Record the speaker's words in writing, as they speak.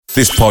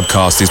This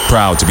podcast is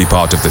proud to be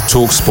part of the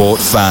TalkSport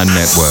Fan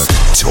Network.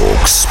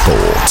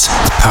 TalkSport.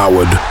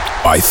 Powered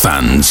by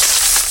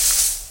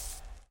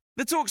fans.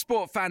 The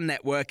TalkSport Fan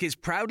Network is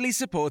proudly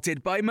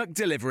supported by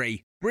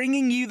McDelivery,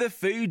 bringing you the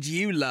food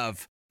you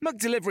love.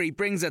 McDelivery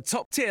brings a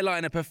top-tier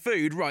lineup of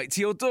food right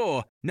to your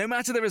door. No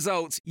matter the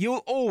result,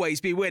 you'll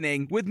always be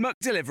winning with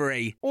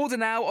McDelivery. Order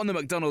now on the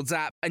McDonald's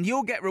app and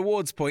you'll get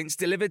rewards points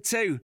delivered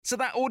too. So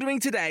that ordering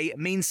today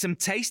means some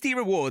tasty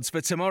rewards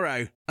for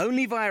tomorrow.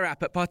 Only via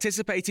app at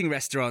participating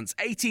restaurants.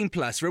 18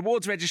 plus.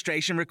 Rewards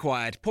registration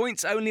required.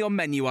 Points only on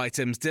menu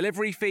items.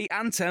 Delivery fee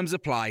and terms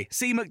apply.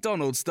 See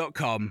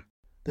mcdonalds.com.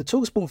 The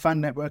TalkSport Fan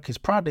Network is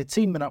proudly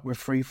teaming up with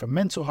Free for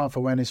Mental Health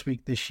Awareness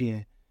Week this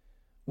year.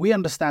 We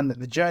understand that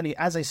the journey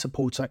as a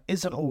supporter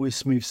isn't always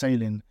smooth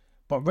sailing,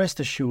 but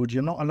rest assured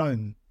you're not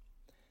alone.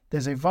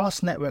 There's a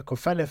vast network of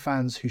fellow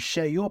fans who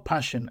share your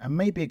passion and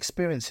may be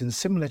experiencing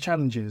similar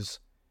challenges.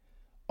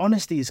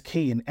 Honesty is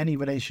key in any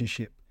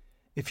relationship.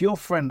 If your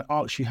friend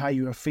asks you how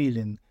you are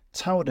feeling,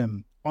 tell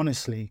them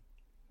honestly.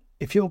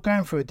 If you're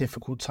going through a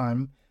difficult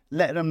time,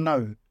 let them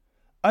know.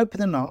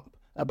 Opening up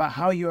about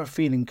how you are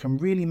feeling can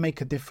really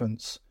make a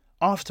difference.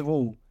 After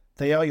all,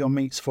 they are your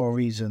mates for a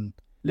reason.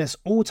 Let's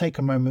all take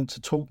a moment to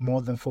talk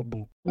more than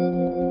football.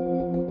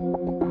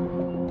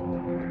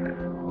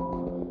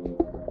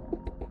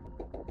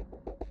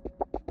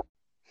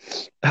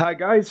 Hi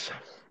guys,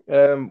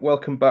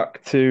 welcome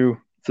back to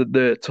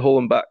the To Hull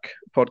and Back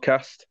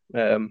podcast.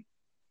 It's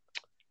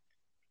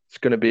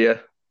going to be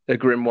a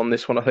grim one,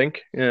 this one, I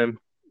think,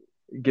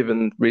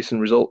 given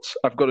recent results.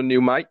 I've got a new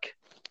mic,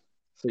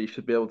 so you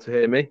should be able to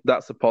hear me.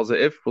 That's a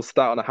positive. We'll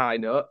start on a high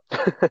note.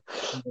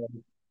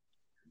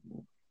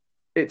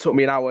 It took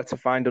me an hour to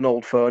find an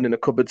old phone in a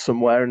cupboard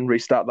somewhere and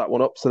restart that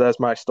one up, so there's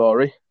my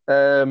story.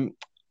 I'm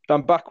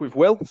back with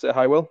Will. Say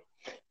hi, Will.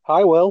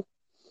 Hi, Will.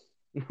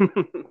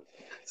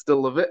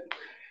 Still love it.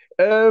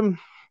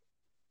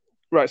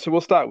 Right, so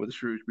we'll start with the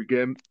Shrewsbury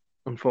game,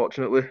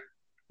 unfortunately.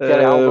 Get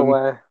it out of the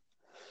way.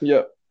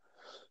 Yeah.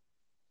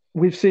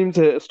 We've seemed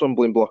to hit a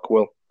stumbling block,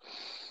 Will.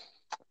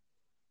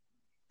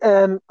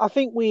 I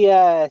think we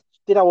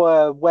did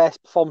our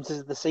worst performances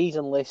of the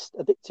season list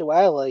a bit too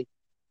early.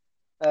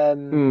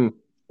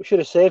 We should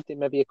have saved it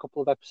maybe a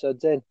couple of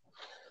episodes in.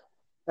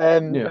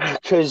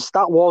 Because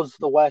that was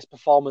the worst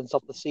performance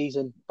of the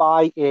season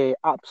by a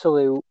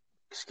absolute,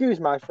 excuse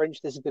my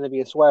French, this is going to be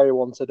a sweary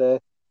one today,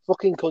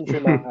 fucking country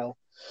mile.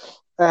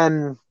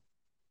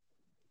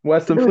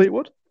 Western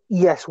Fleetwood?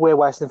 Yes, we're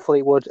Western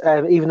Fleetwood.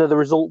 Even though the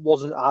result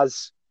wasn't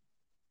as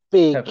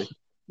big,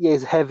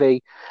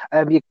 heavy.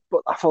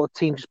 But I thought the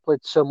team just played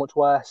so much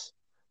worse.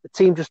 The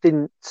team just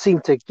didn't seem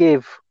to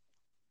give.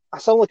 I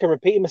sound like I'm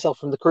repeating myself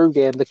from the Crew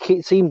game. The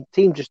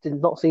team just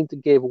did not seem to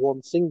give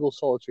one single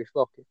solitary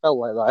fuck. It felt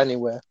like that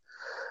anyway.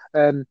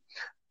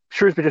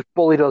 Shrewsbury just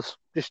bullied us,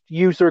 just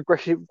used their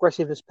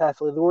aggressiveness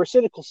perfectly. They were a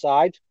cynical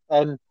side,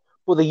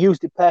 but they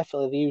used it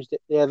perfectly. They used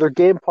it. Their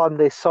game plan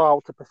they saw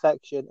out to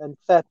perfection, and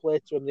fair play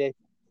to them. They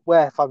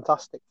were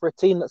fantastic for a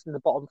team that's in the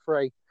bottom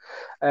three.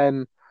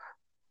 They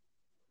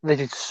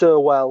did so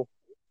well,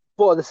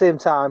 but at the same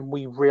time,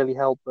 we really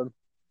helped them.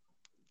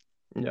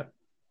 Yeah,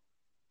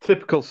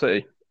 typical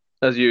City.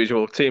 As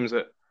usual, teams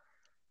that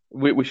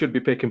we should be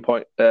picking,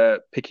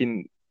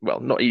 well,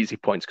 not easy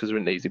points because there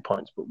aren't easy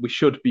points, but we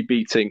should be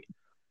beating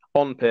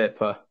on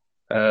paper,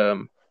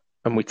 and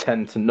we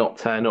tend to not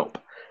turn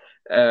up.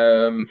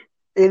 It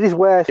is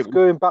worth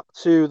going back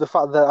to the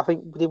fact that I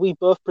think, did we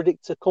both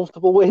predict a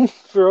comfortable win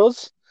for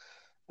us?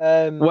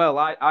 Well,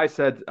 I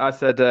said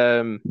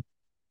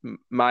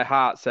my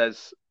heart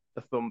says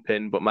a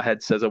thumping, but my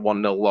head says a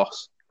 1-0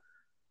 loss.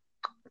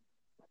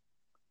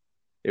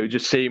 It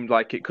just seemed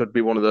like it could be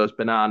one of those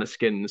banana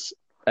skins.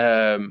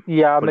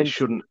 It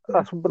shouldn't.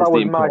 That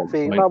was my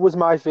feeling. That was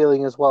my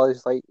feeling as well.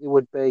 It's like it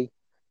would be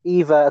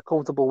either a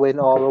comfortable win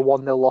or a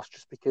 1-0 loss,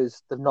 just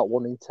because they've not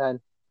won in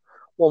 10.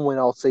 One win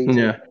all season.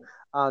 Yeah.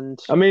 And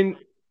I mean,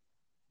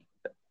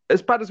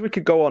 as bad as we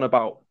could go on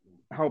about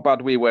how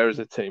bad we were as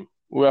a team,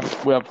 we have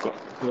got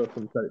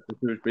some credit for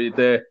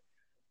Shrewsbury.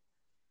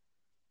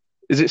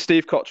 Is it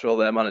Steve Cottrell,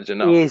 their manager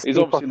now? He's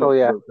obviously Cottrell,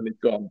 yeah. And he's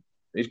gone.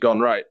 He's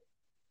gone, right.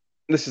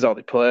 This is how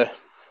they play.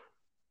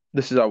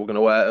 This is how we're going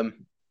to wear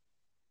them.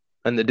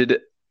 And they did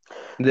it.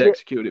 They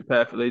executed it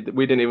perfectly.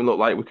 We didn't even look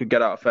like we could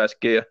get out of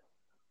first gear.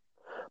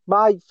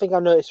 My thing I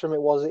noticed from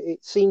it was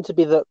it seemed to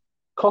be that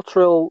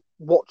Cottrell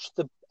watched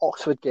the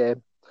Oxford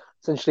game.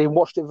 Essentially, he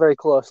watched it very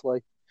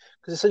closely.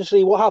 Because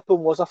essentially what happened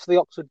was after the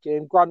Oxford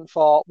game, Grant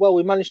thought, well,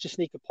 we managed to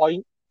sneak a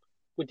point.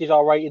 We did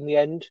all right in the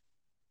end.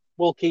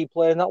 We'll keep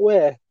playing that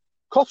way.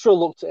 Cottrell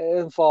looked at it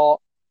and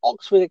thought,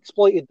 Oxford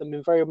exploited them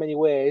in very many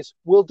ways.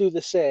 We'll do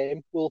the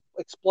same. We'll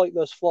exploit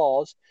those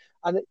flaws.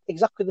 And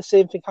exactly the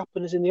same thing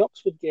happened as in the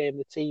Oxford game.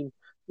 The team,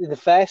 in the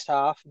first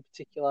half in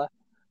particular,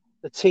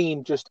 the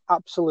team just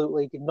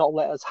absolutely did not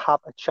let us have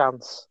a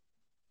chance.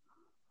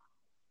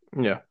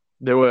 Yeah,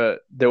 they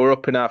were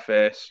up in our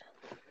face.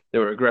 They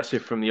were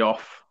aggressive from the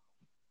off.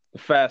 The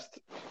first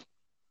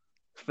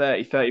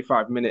 30,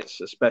 35 minutes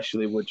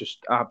especially were just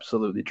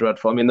absolutely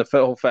dreadful. I mean, the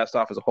whole first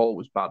half as a whole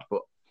was bad,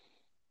 but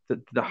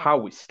the how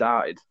we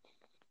started.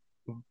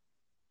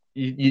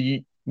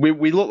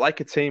 We look like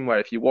a team where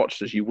if you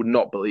watched us, you would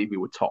not believe we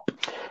were top.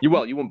 You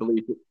wouldn't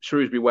believe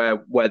Shrewsbury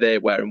where they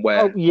were and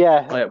where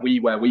we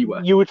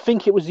were. You would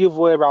think it was the other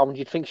way around.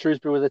 You'd think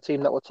Shrewsbury were the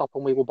team that were top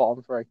and we were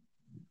bottom three.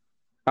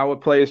 Our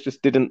players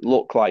just didn't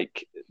look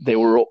like they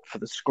were up for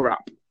the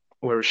scrap,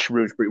 whereas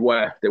Shrewsbury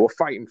were. They were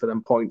fighting for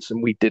them points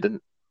and we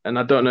didn't. And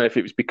I don't know if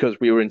it was because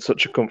we were in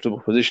such a comfortable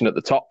position at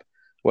the top,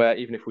 where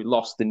even if we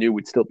lost, they knew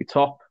we'd still be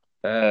top.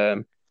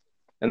 And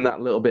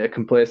that little bit of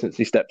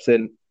complacency steps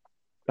in.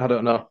 I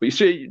don't know. But you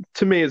see,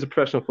 to me as a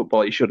professional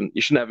footballer, you should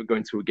never go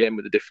into a game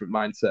with a different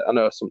mindset. I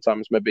know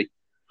sometimes maybe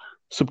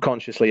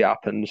subconsciously it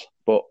happens,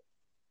 but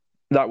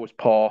that was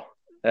poor,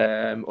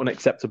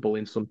 unacceptable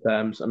in some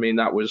terms. I mean,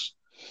 we'll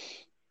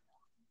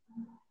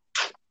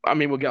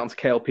get on to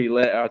KLP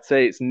later. I'd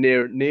say it's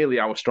nearly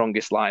our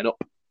strongest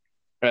lineup,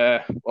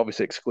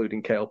 obviously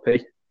excluding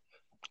KLP.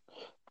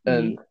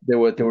 And they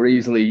were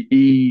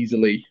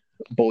easily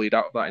bullied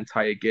out of that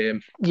entire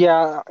game.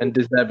 Yeah. And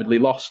deservedly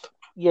lost.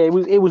 Yeah,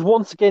 it was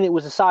once again, it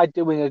was a side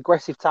doing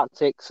aggressive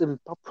tactics and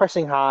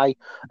pressing high,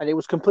 and it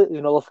was completely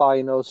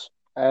nullifying us.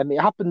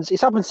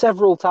 It's happened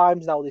several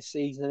times now this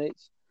season.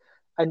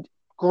 And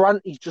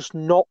Grant is just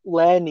not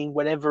learning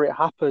whenever it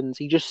happens.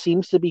 He just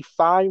seems to be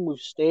fine with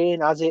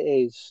staying as it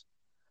is.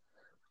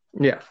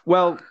 Yeah,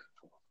 well,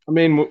 I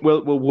mean,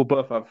 we'll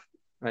both have,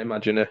 I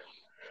imagine, a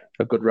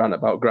good rant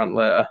about Grant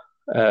later.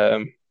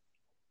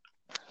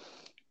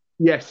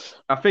 Yes,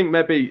 I think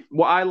maybe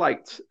what I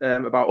liked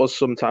about us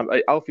sometimes,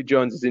 Alfie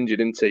Jones is injured,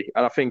 isn't he?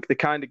 And I think the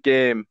kind of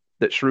game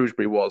that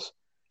Shrewsbury was,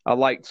 I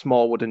liked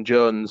Smallwood and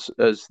Jones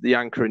as the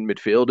anchoring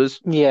midfielders.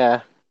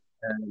 Yeah.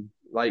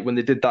 Like when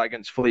they did that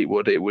against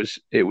Fleetwood, it was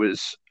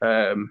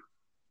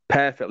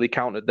perfectly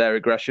countered their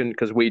aggression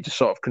because we just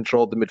sort of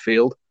controlled the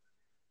midfield.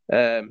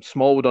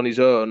 Smallwood on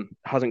his own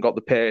hasn't got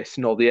the pace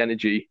nor the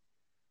energy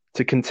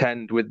to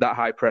contend with that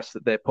high press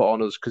that they put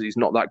on us because he's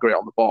not that great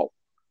on the ball.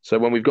 So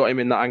when we've got him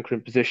in that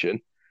anchoring position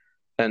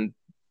and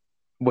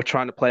we're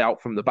trying to play out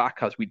from the back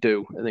as we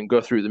do and then go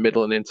through the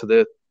middle and into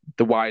the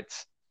wide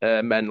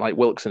men like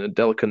Wilkson and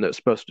Delican that are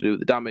supposed to do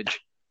the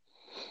damage,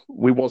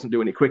 we wasn't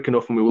doing it quick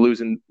enough and we were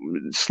losing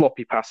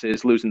sloppy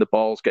passes, losing the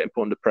balls, getting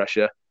put under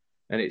pressure.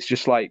 And it's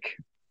just like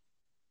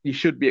you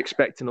should be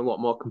expecting a lot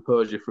more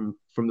composure from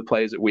the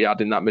players that we had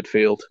in that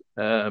midfield.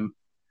 The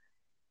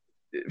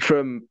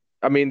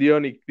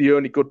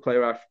only good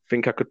player I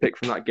think I could pick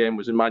from that game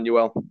was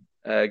Emmanuel.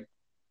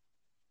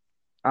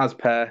 As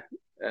per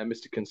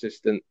Mr.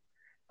 Consistent.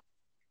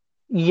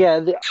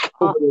 Yeah.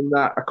 Other than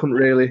that, I couldn't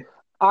really.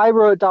 I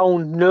wrote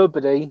down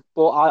nobody,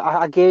 but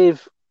I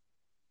gave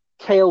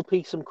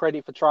KLP some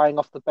credit for trying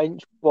off the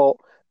bench, but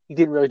he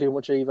didn't really do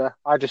much either.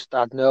 I just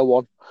had no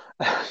one.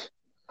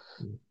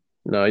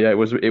 No, yeah,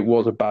 it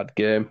was a bad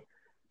game.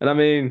 And I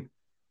mean,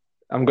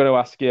 I'm going to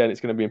ask you, and it's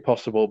going to be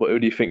impossible, but who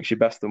do you think's your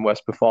best and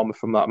worst performer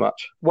from that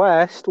match?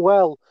 West,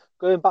 well,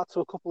 going back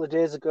to a couple of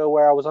days ago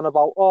where I was on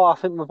about, I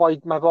think my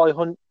boy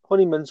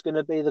Honeyman's going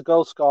to be the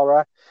goal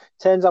scorer.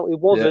 Turns out he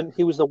wasn't. Yeah.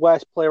 He was the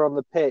worst player on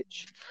the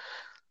pitch.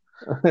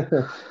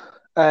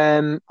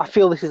 I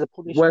feel this is a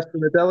punishment. Worse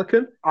than the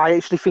Delican? I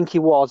actually think he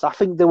was. I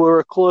think they were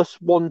a close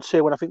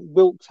 1-2, and I think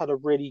Wilkes had a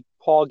really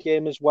poor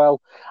game as well,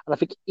 and I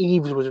think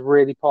Eves was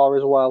really poor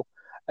as well.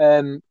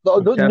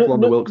 Careful on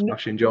the Wilkes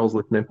smashing, Joel's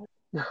listening.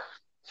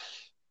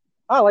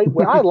 I like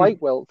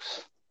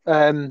Wilkes,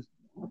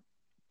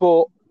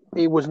 but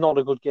it was not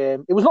a good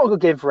game. It was not a good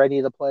game for any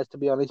of the players, to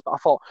be honest. But I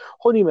thought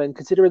Honeyman,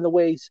 considering the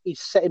way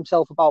he's set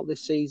himself about this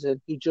season,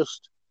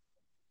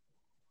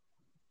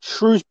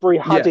 Shrewsbury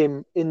had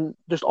him in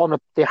just on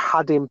they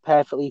had him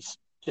perfectly.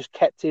 Just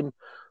kept him.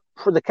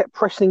 They kept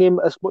pressing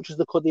him as much as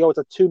they could. They always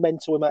had two men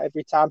to him at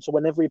every time. So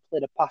whenever he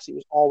played a pass, it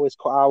was always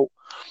cut out.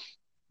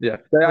 Yeah,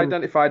 they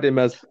identified him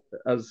as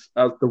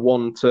the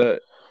one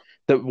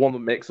that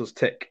makes us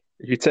tick.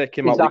 If you take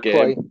him out of the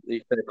game,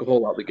 you take a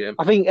whole out of the game.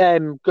 I think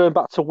going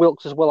back to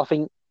Wilkes as well, I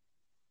think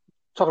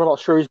talking about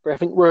Shrewsbury, I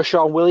think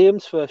Roshan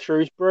Williams for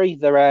Shrewsbury,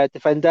 their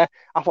defender,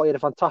 I thought he had a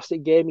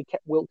fantastic game. He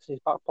kept Wilkes in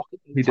his back pocket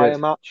the entire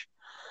match.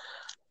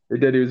 He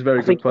did. He was a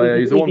very good player.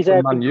 He's the one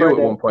from Man U at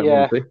one point,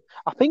 wasn't he?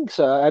 I think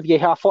so.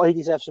 I thought he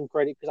deserved some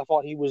credit because I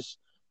thought he was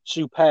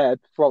superb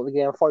throughout the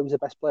game. I thought he was the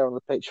best player on the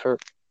pitch for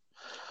it.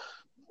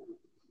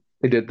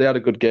 He did. They had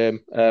a good game.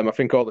 I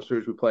think all the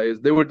Shrewsbury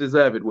players, they were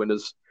deserved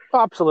winners.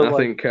 Absolutely. And I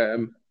think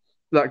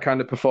that kind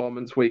of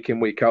performance week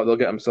in, week out, they'll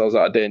get themselves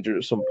out of danger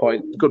at some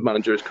point. Good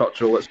manager is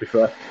Cottrell, let's be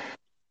fair.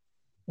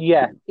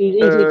 Yeah,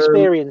 he's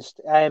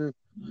experienced.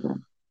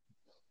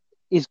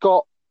 He's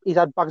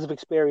had bags of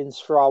experience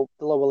throughout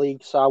the lower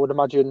league, so I would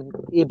imagine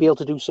he'd be able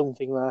to do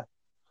something there.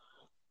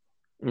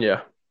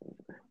 Yeah.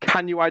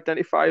 Can you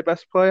identify a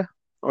best player?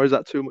 Or is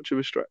that too much of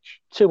a stretch?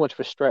 Too much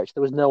of a stretch.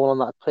 There was no one on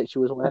that pitch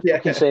who was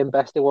fucking saying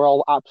best. They were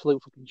all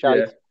absolute fucking shite.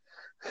 Yeah.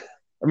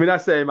 I mean, I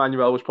say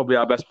Emmanuel was probably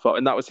our best performer,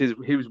 and that was his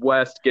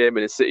worst game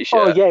in his City shirt.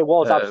 Oh, yeah, it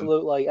was,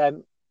 absolutely.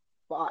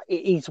 But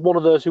he's one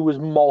of those who was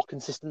more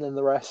consistent than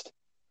the rest.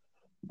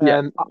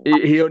 Yeah,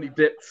 he only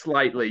dipped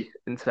slightly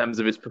in terms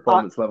of his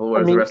performance level,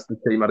 whereas the rest of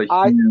the team had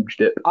a huge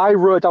dip. I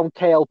wrote down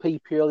KLP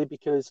purely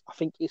because I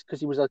think it's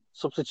because he was a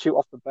substitute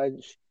off the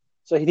bench.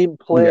 So he didn't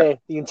play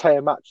the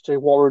entire match to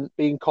warrant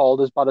being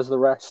called as bad as the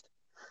rest.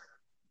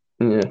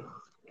 Yeah.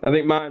 I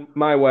think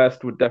my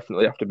worst would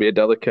definitely have to be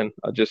Adelakun.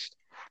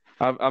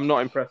 I'm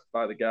not impressed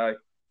by the guy. I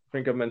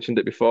think I've mentioned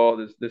it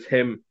before. There's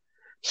him,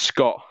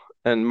 Scott,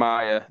 and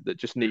Maya that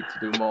just need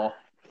to do more.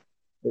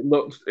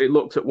 It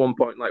looked at one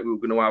point like we were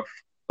going to have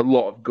a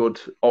lot of good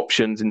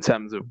options in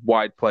terms of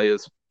wide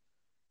players.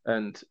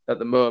 And at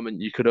the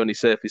moment, you could only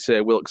safely say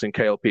Wilkes and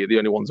KLP are the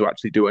only ones who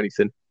actually do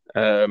anything.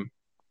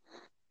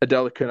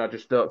 Adelakun, I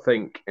just don't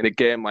think in a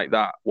game like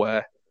that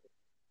where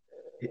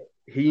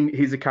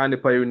he's the kind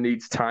of player who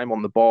needs time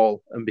on the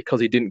ball, and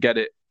because he didn't get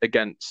it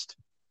against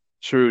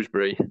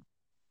Shrewsbury,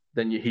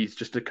 then he's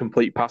just a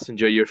complete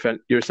passenger. You're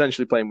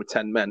essentially playing with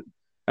 10 men.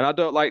 And I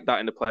don't like that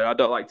in a player. I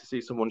don't like to see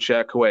someone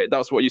shirk away.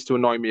 That's what used to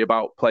annoy me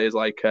about players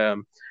like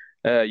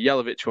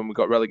Jelavic when we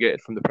got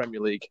relegated from the Premier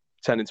League,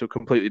 turned into a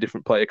completely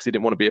different player because he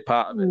didn't want to be a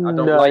part of it. I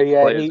don't like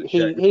players.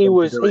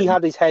 He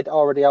had his head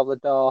already out the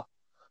door.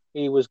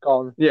 He was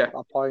gone at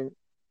that point.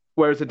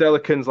 Whereas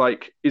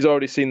Adelakun's he's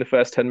already seen the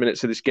first 10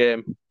 minutes of this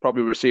game,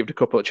 probably received a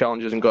couple of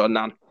challenges and got a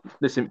nan.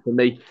 This isn't for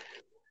me.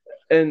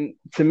 And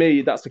to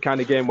me, that's the kind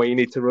of game where you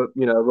need to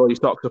roll your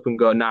socks up and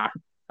go, nah,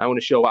 I want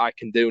to show what I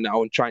can do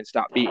now and try and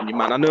start beating your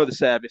man. I know the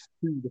service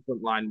to the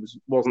front line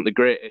wasn't the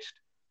greatest,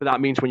 but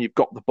that means when you've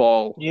got the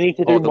ball, you need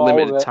to do the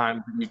limited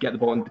time you get the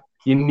ball, and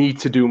you need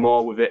to do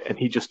more with it. And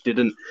he just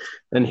didn't,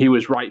 and he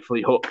was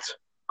rightfully hooked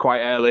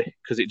quite early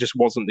because it just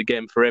wasn't the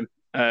game for him.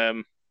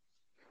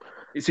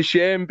 It's a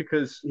shame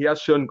because he has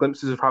shown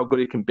glimpses of how good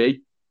he can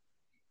be,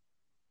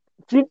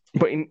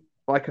 but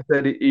like I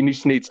said, he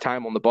just needs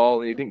time on the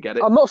ball, and he didn't get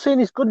it. I'm not saying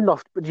he's good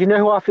enough, but do you know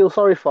who I feel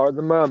sorry for at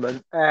the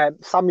moment?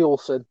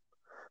 Samuelson.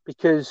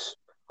 Because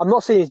I'm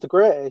not saying he's the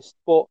greatest,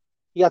 but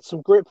he had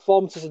some great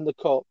performances in the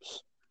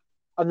Cups,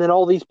 and then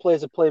all these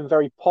players are playing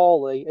very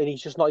poorly, and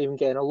he's just not even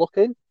getting a look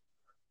in,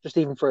 just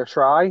even for a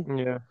try.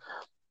 Yeah.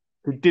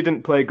 He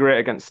didn't play great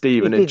against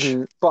Stevenage. He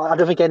didn't, but I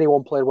don't think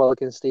anyone played well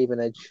against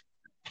Stevenage.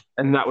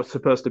 And that was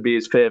supposed to be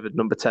his favoured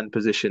number 10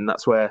 position.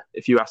 That's where,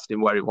 if you asked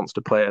him where he wants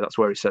to play, that's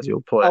where he says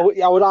he'll play.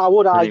 I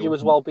would argue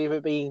as well,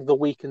 being the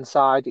weakened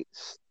side,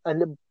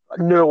 and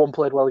no one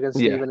played well against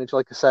Stevenage,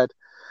 like I said.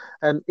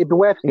 It'd be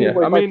worth seeing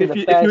what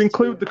if you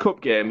include the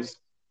cup games,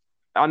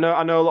 I know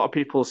a lot of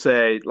people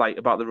say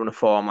about the run of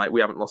form, we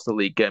haven't lost a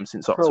league game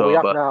since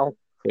October.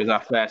 It was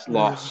our first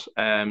loss.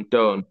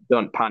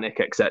 Don't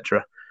panic,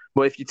 etc.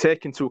 But if you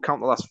take into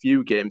account the last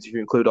few games, if you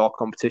include all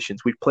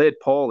competitions, we've played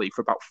poorly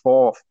for about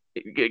four,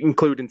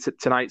 including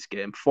tonight's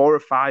game, 4 or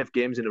 5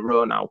 games in a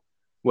row now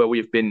where we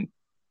have been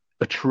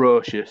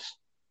atrocious,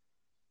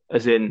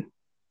 as in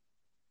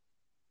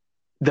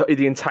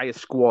the entire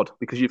squad,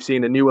 because you've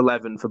seen a new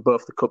 11 for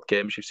both the cup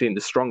games. You've seen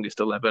the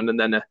strongest 11 and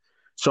then a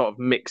sort of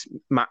mixed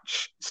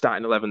match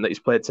starting 11 that he's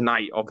played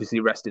tonight, obviously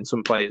resting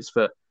some players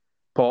for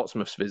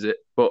Portsmouth's visit.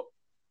 But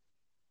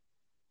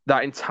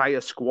that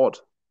entire squad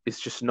is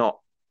just not,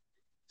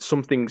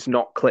 something's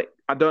not clicked.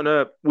 I don't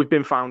know. We've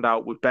been found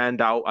out. We've burned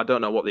out. I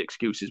don't know what the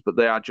excuse is, but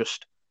they are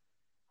just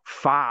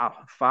far,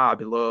 far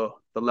below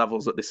the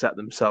levels that they set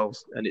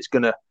themselves. And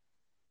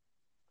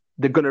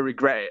they're going to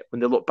regret it when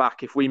they look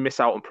back. If we miss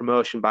out on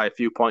promotion by a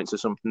few points or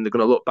something, they're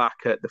going to look back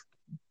at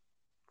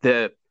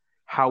the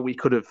how we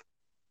could have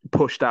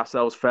pushed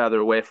ourselves further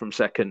away from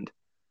second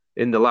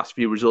in the last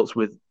few results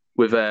with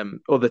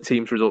other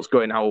teams' results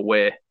going our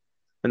way,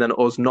 and then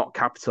us not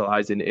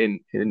capitalising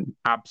in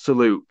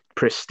absolute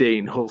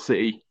pristine Hull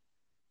City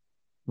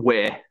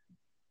way.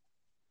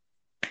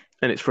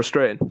 And it's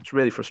frustrating. It's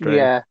really frustrating.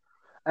 Yeah.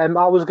 I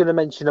was going to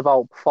mention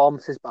about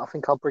performances, but I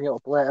think I'll bring it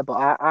up later.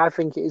 But I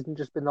think it hasn't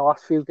just been the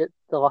last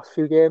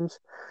few games.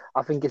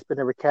 I think it's been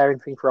a recurring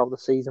thing throughout the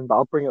season. But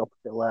I'll bring it up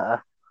a bit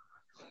later.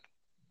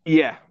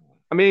 Yeah,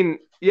 I mean,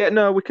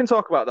 we can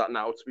talk about that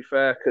now. To be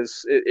fair,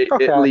 because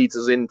it leads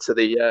us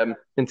into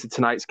into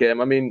tonight's game.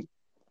 I mean,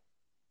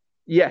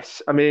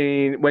 yes, I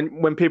mean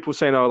when people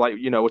say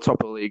we're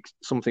top of the league,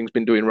 something's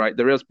been doing right.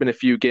 There has been a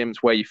few games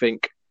where you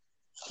think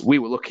we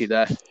were lucky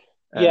there.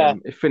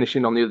 If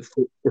finishing on if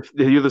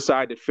the other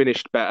side had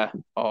finished better,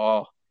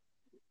 or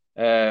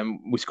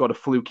we scored a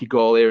fluky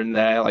goal here and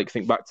there,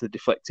 think back to the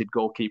deflected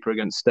goalkeeper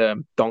against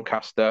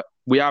Doncaster,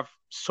 we have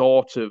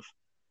sort of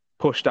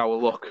pushed our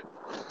luck.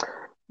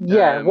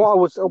 Yeah, what I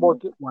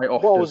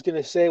was going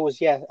to say was,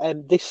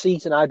 this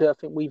season I don't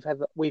think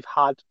we've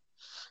had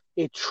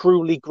a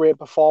truly great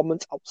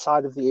performance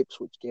outside of the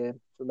Ipswich game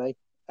for me,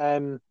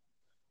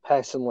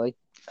 personally.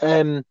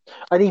 And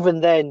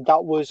even then,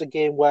 that was a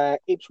game where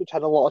Ipswich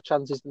had a lot of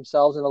chances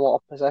themselves and a lot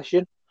of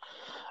possession.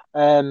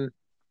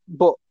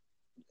 But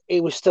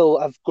it was still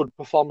a good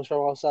performance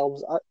from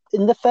ourselves.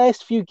 In the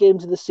first few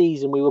games of the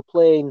season, we were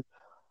playing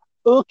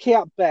okay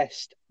at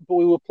best, but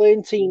we were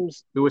playing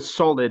teams. We were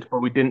solid, but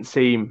we didn't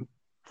seem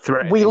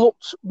threatening. We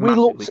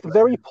looked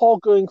very poor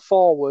going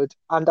forward,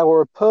 and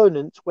our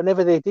opponents,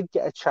 whenever they did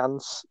get a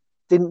chance,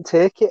 didn't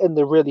take it, and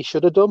they really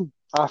should have done.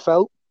 I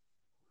felt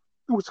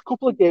there was a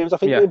couple of games. I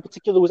think in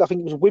particular it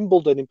was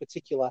Wimbledon in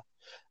particular,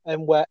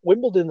 and where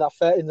Wimbledon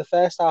in the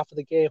first half of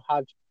the game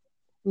had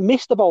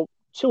missed about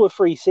 2 or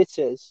 3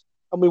 sitters,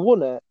 and we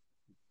won it.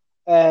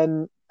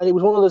 And it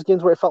was one of those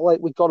games where it felt like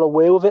we got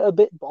away with it a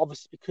bit, but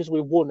obviously because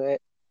we won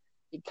it,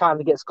 it kind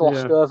of gets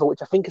glossed over,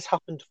 which I think has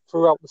happened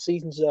throughout the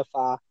season so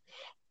far.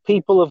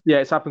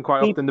 It's happened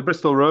quite often. The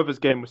Bristol Rovers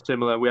game was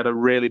similar. We had a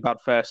really bad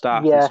first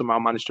half and somehow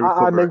managed to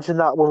recover. I mentioned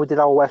that when we did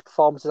our worst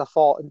performances. I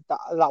thought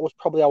that was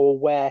probably our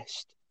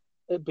worst,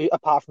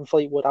 apart from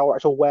Fleetwood, our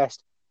actual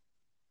worst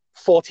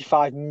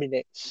 45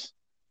 minutes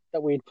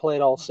that we'd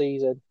played all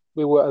season.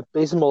 We were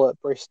abysmal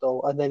at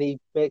Bristol, and then he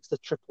makes the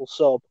triple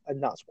sub,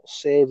 and that's what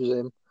saves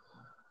him.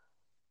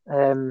 I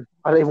don't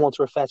even want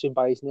to refer to him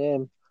by his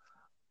name.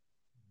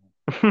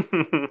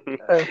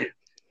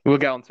 We'll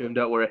get on to him,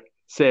 don't worry.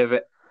 Save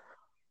it.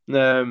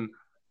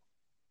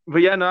 But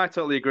yeah, no, I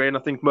totally agree, and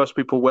I think most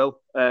people will.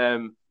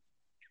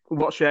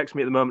 What shakes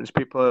me at the moment is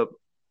people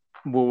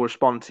will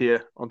respond to you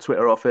on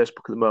Twitter or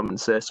Facebook at the moment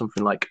and say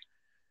something like,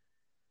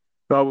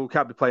 "Oh, we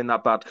can't be playing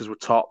that bad because we're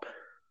top.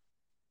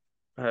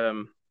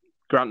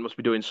 Grant must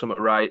be doing something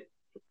right."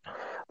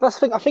 That's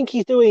the thing. I think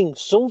he's doing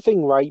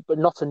something right, but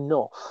not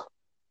enough.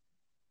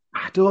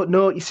 I don't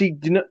know. You see,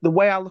 the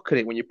way I look at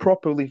it, when you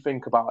properly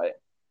think about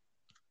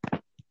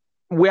it,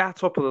 we are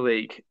top of the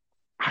league.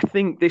 I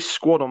think this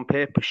squad on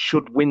paper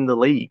should win the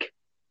league.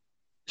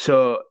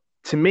 So,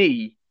 to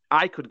me,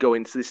 I could go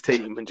into this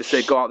team and just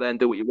say, go out there and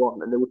do what you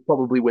want, and they would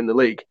probably win the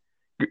league.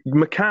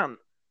 McCann,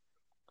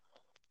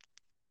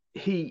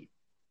 he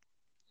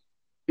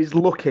is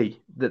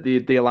lucky that the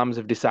Alams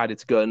have decided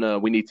to go, no,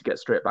 we need to get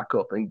straight back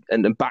up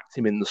and backed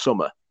him in the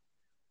summer.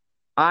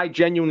 I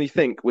genuinely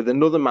think with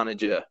another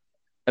manager,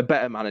 a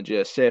better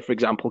manager, say, for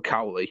example,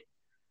 Cowley,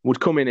 would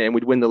come in here and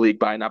we'd win the league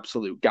by an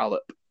absolute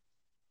gallop.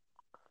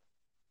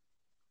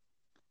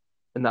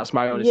 And that's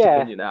my honest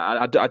opinion.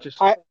 I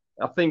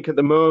think at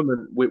the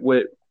moment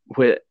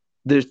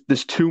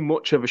there's too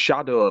much of a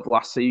shadow of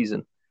last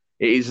season.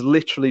 It is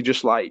literally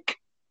just like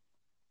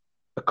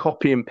a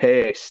copy and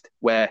paste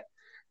where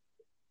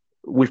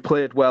we've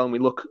played well and we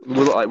look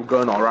like we're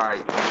going all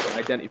right. We're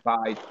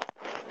identified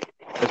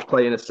as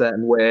playing a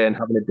certain way and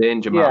having a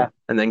danger man,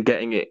 and then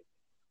getting it,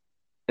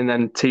 and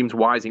then teams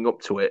wising up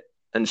to it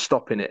and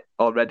stopping it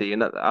already.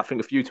 And I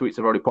think a few tweets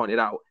have already pointed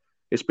out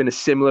it's been a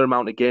similar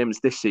amount of games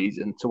this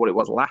season to what it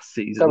was last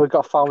season. So we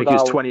got found out.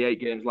 Because 28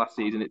 games last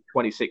season, it's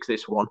 26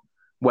 this one,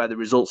 where the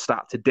results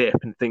start to dip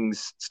and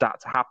things start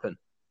to happen.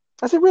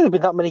 Has it really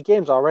been that many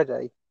games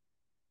already?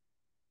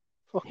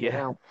 Fucking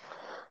hell.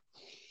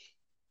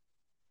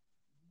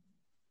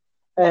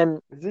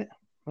 Is it?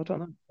 I don't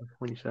know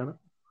when you say that.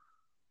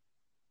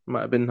 I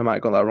might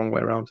have got that wrong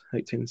way around,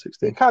 18 and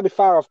 16. It can't be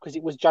far off because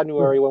it was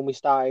January when we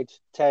started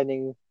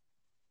turning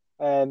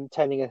on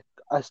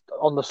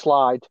the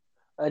slide.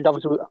 And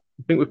obviously, I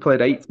think we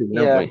played 18,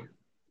 haven't we?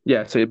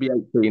 Yeah, so it'd be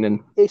 18,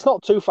 and it's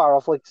not too far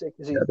off. Like,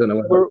 I don't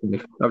know.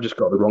 I've just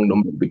got the wrong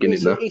number at the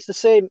beginning there. It's the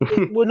same.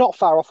 We're not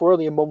far off. We're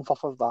only a month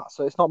off of that,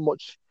 so it's not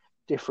much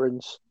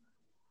difference.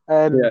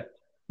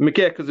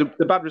 Because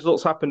the bad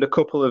results happened a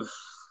couple of.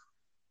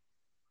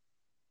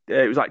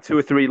 It was like 2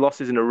 or 3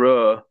 losses in a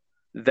row.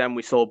 Then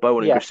we saw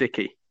Bowen and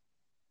Grosicki,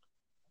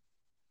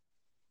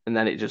 and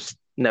then it just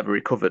never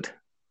recovered.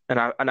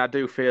 And I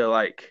do feel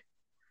like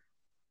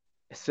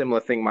a similar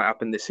thing might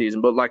happen this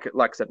season, but like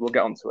I said, we'll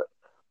get onto it.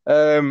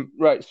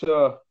 Right,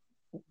 so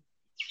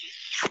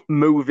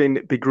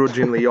moving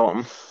begrudgingly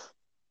on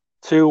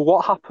to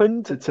what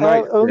happened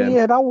tonight, only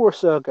an hour or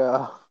so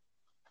ago.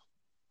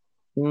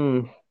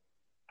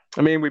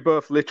 I mean, we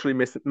both literally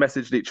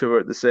messaged each other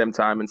at the same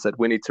time and said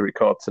we need to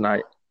record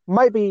tonight.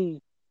 Might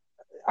be.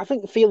 I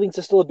think the feelings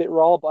are still a bit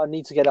raw, but I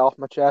need to get it off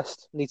my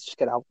chest. I need to just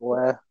get it out of the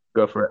way.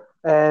 Go for it.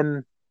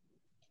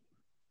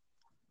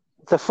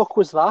 The fuck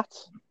was that?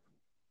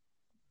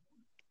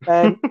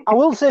 I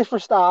will say for a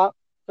start,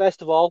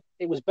 first of all,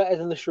 it was better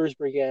than the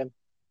Shrewsbury game.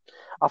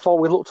 I thought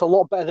we looked a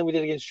lot better than we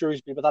did against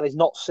Shrewsbury, but that is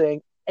not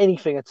saying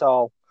anything at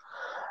all.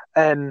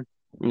 Whenever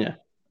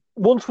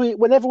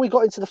we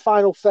got into the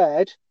final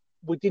third,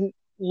 we didn't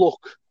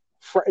look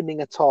threatening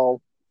at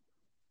all.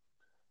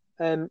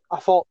 I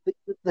thought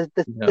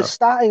the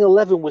starting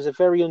 11 was a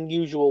very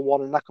unusual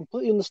one, and I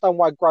completely understand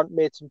why Grant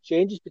made some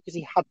changes, because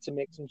he had to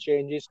make some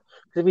changes.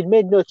 Because if he'd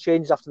made no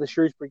changes after the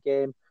Shrewsbury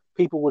game,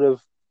 people would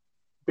have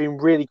been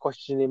really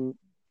questioning him,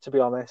 to be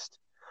honest.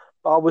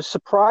 But I was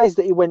surprised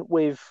that he went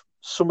with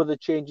some of the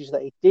changes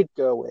that he did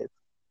go with.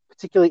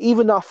 Particularly,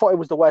 even though I thought he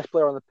was the worst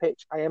player on the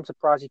pitch, I am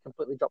surprised he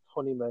completely dropped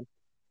Honeyman.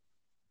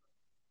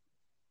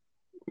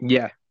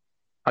 Yeah,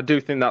 I do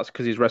think that's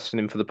because he's resting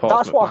him for the Portsmouth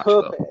match. That's what I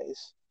hope it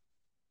is.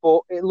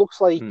 But it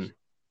looks like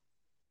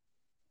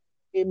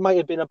it might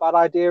have been a bad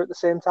idea at the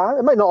same time.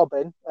 It might not have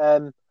been.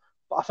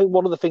 But I think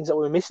one of the things that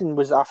we were missing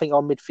was I think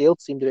our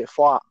midfield seemed a bit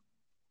flat.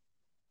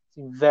 It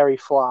seemed very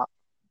flat.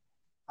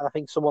 And I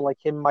think someone like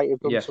him might have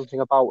done something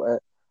about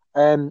it.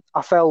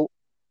 I felt,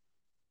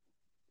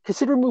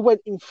 considering we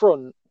went in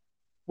front,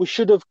 we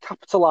should have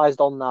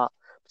capitalised on that.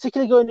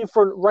 particularly going in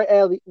front right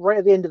early, right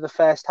at the end of the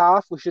first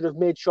half. We should have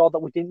made sure that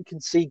we didn't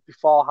concede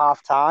before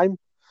half time.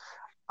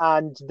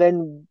 And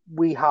then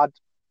we had,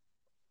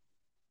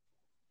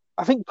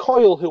 I think,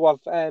 Coyle, who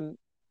I've been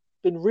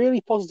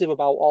really positive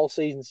about all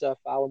season so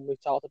far when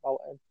we've talked about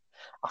him.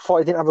 I thought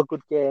he didn't have a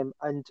good game,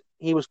 and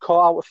he was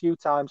caught out a few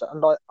times.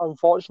 And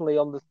unfortunately,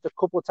 on the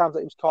couple of times that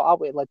he was caught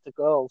out, it led to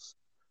goals.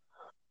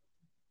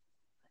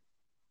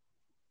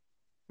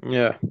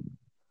 Yeah.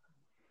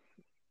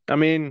 I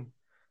mean,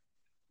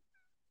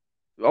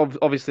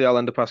 obviously, I'll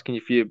end up asking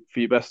you for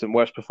your best and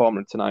worst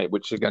performer tonight,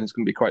 which again is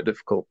going to be quite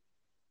difficult.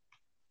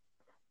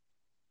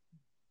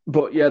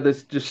 But yeah,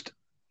 there's just,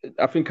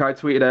 I think I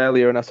tweeted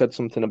earlier and I said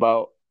something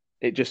about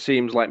it just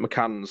seems like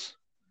McCann's.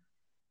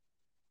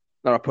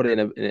 No, I put it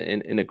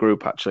in a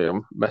group actually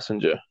on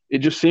Messenger. It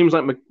just seems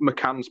like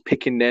McCann's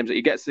picking names.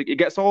 He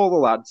gets all the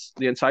lads,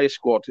 the entire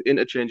squad,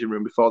 into the changing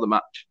room before the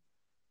match,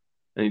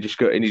 and he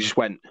just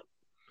went,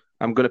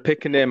 "I'm going to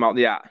pick a name out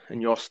the hat, and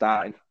you're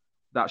starting."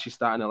 That's your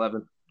starting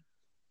 11.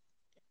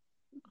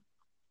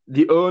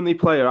 The only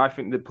player I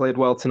think that played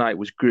well tonight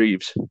was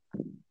Greaves.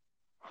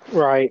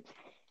 Right.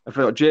 I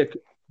feel like Jake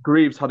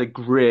Greaves had a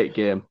great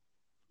game.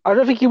 I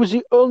don't think he was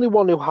the only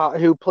one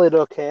who played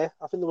okay.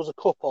 I think there was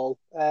a couple,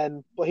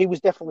 but he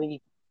was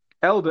definitely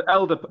Elder.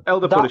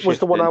 That was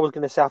the one I was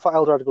going to say. I thought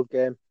Elder had a good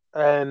game,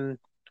 but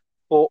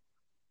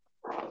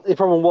the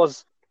problem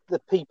was the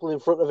people in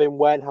front of him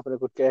weren't having a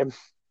good game.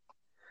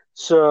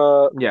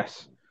 So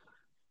yes,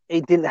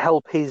 it didn't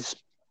help his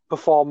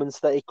performance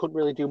that he couldn't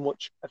really do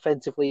much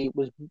offensively.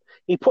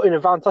 He put in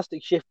a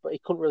fantastic shift, but he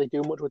couldn't really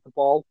do much with the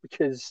ball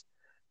because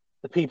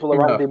the people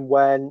around him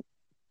weren't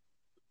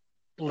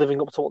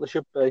living up to what they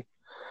should be.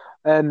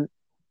 No,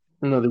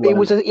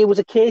 it was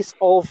a case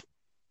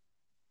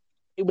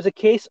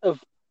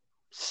of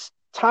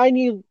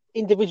tiny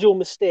individual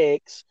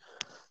mistakes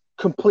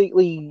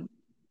completely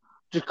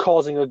just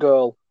causing a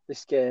goal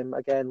this game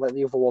again, like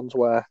the other ones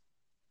were.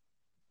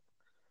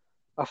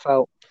 I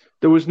felt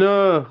there was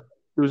no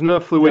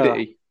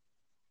fluidity.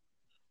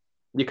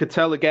 No. You could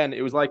tell again.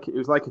 It was like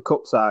a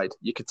cup side.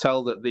 You could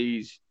tell that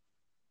these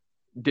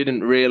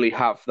didn't really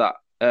have that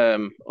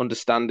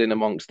understanding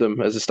amongst them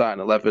as a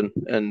starting 11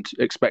 and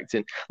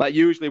expecting, like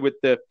usually with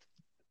the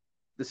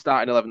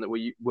starting 11 that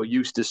we're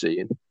used to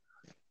seeing,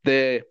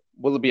 they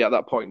will be at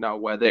that point now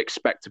where they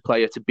expect a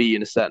player to be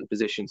in a certain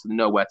position so they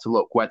know where to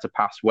look, where to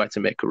pass, where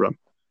to make a run.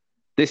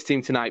 This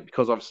team tonight,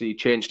 because obviously he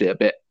changed it a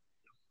bit,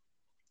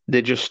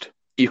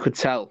 you could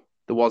tell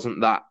there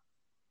wasn't that,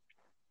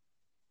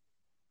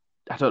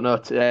 I don't know,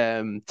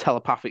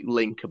 telepathic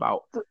link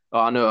about,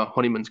 I know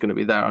Honeyman's going to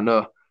be there, I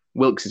know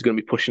Wilkes is going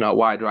to be pushing out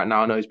wide right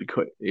now. I know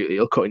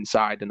he'll cut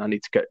inside, and I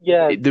need to get.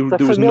 Yeah, the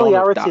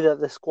familiarity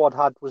that the squad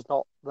had was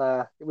not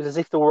there. It was as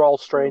if they were all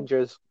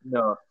strangers.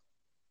 No.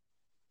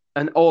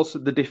 And also,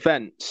 the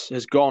defence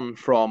has gone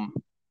from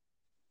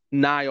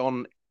nigh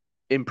on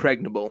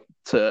impregnable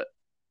to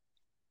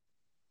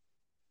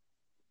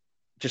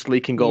just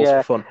leaking goals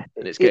for fun,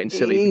 and it's getting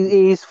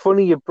silly. It's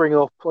funny you bring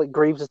up like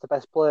Greaves as the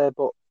best player,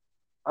 but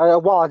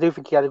while I do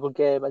think he had a good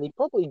game, and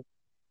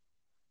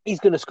he's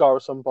going to score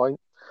at some point.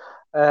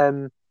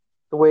 The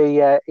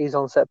way he's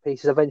on set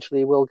pieces, eventually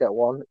he will get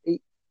one.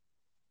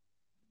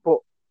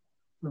 But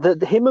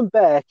him and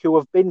Beck, who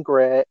have been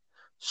great,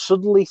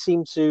 suddenly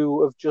seem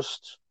to have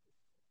just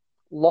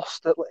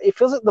lost it. It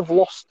feels like they've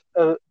lost.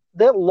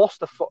 They've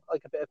lost a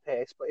bit of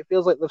pace, but it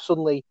feels like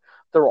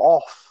they're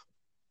off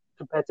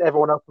compared to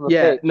everyone else on the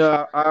pitch.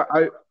 No,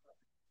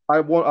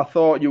 I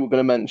thought you were going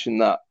to mention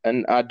that,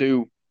 and I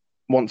do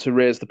want to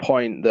raise the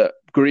point that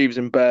Greaves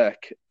and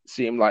Beck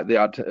seemed like they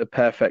had a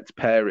perfect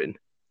pairing.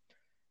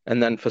 And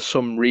then for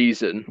some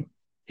reason,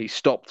 he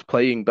stopped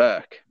playing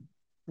Burke.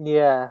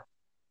 Yeah.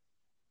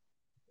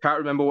 Can't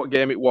remember what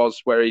game it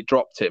was where he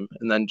dropped him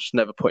and then just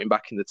never put him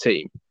back in the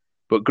team.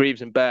 But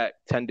Greaves and Burke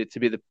tended to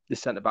be the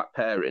centre-back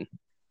pairing.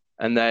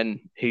 And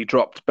then he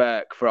dropped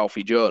Burke for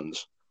Alfie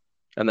Jones.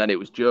 And then it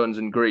was Jones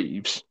and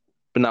Greaves.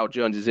 But now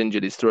Jones is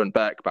injured, he's thrown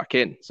Burke back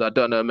in. So I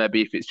don't know,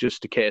 maybe if it's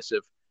just a case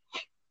of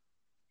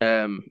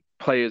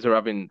players are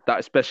having that,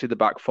 especially the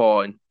back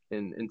four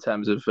in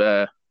terms of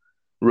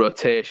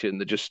rotation,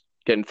 they're just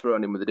getting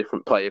thrown in with a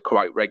different player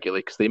quite regularly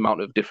because the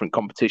amount of different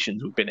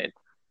competitions we've been in,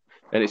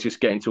 and it's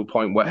just getting to a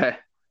point where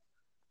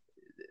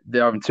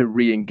they're having to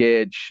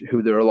re-engage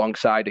who they're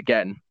alongside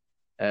again.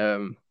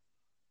 But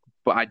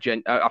I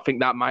think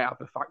that might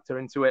have a factor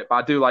into it. But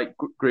I do like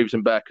Greaves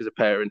and Burke as a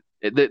pairing.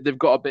 They've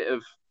got a bit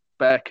of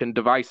Burke and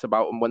Device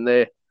about them when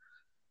they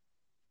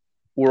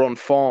were on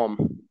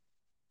form.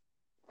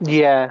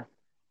 Yeah,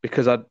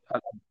 because I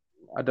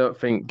don't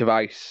think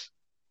Device.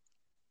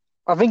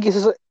 I think it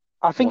says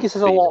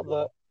a lot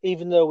that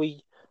even though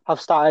we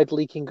have started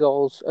leaking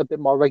goals a bit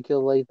more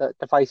regularly, that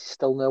Device is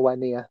still nowhere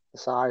near the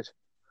side.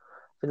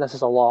 I think that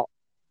says a lot.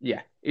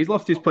 Yeah, he's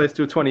lost his place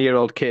to a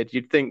 20-year-old kid.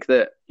 You'd think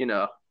that,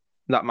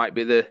 that might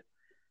be the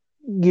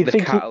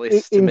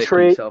catalyst to make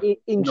himself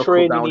in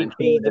training, he'd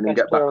be the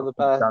best player on the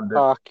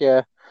park,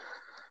 yeah.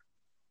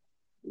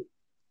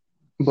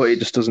 But it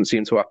just doesn't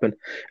seem to happen.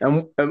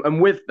 And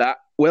with that,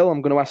 Will,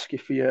 I'm going to ask you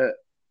for your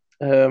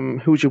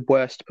who's your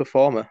worst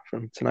performer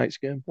from tonight's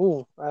game?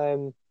 Ooh,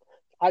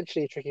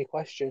 actually a tricky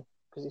question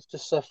because it's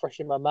just so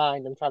fresh in my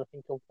mind. I'm trying to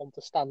think of one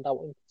to stand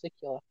out in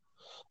particular.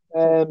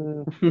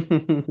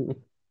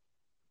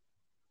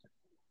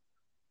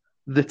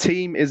 The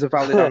team is a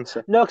valid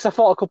answer. No, because I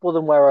thought a couple of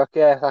them were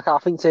okay. I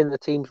think saying the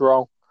team's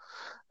wrong.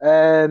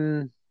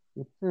 It's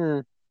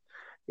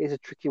a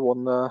tricky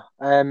one though.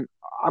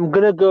 I'm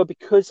gonna go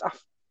because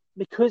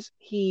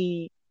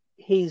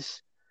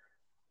his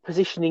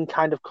positioning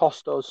kind of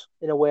cost us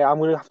in a way. I'm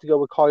gonna have to go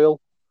with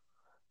Coyle,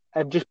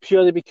 just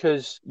purely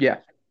because Yeah.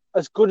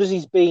 as good as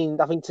he's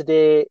been, I think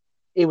today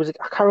it was.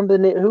 I can't remember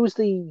the name. Who was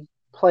the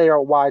player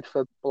out wide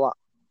for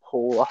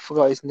Blackpool? I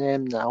forgot his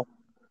name now.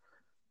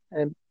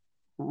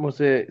 Was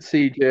it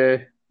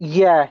CJ?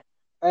 Yeah.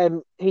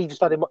 He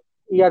just had him.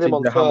 He had him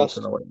on CJ first.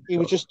 Hamilton, He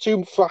was just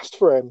too fast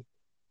for him,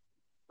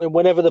 and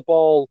whenever the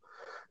ball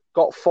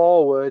got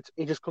forward,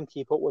 he just couldn't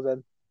keep up with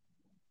him.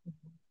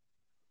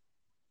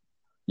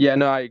 Yeah,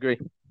 no, I agree.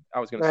 I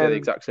was going to say the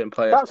exact same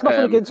player. That's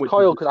nothing against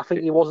Coyle because I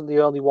think he wasn't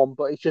the only one,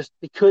 but it's just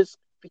because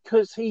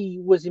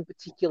he was in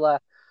particular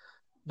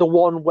the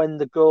one when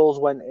the goals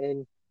went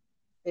in.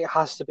 It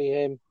has to be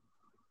him.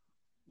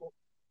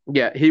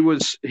 Yeah, he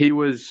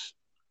was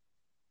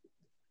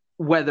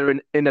whether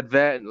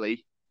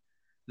inadvertently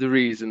the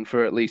reason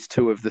for at least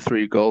 2 of the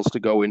 3 goals to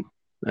go in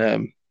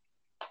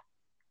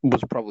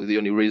was probably the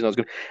only reason I was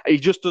going to. He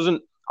just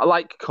doesn't. I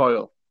like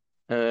Coyle,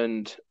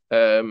 and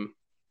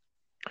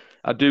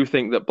I do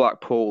think that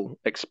Blackpool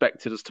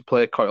expected us to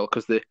play Coyle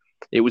because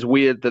it was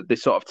weird that they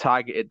sort of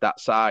targeted that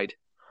side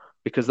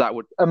because that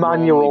would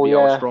Emmanuel be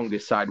our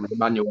strongest side with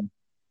Emmanuel.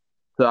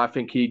 So I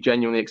think he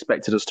genuinely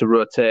expected us to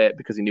rotate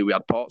because he knew we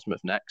had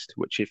Portsmouth next,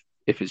 which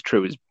if it's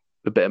true is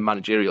a bit of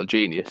managerial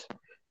genius.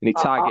 And he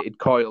targeted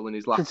Coyle in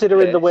his last.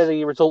 Considering the way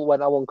the result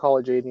went, I won't call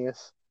it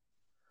genius.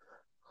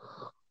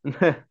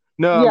 No,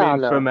 yeah, I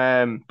mean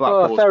from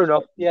Blackpool. Oh, fair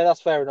enough. Yeah,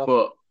 that's fair enough.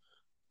 But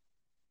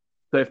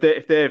so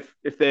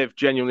if they've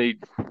genuinely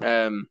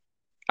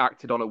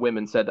acted on a whim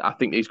and said, I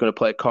think he's going to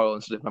play Coyle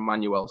instead of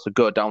Emmanuel, so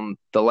go down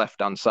the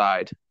left-hand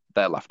side,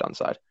 their left-hand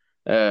side,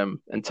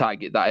 and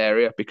target that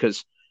area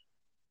because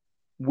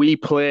we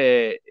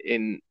play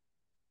in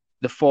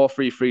the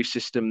 4-3-3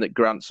 system that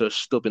grants us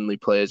stubbornly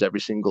players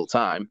every single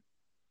time,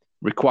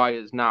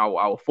 requires now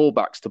our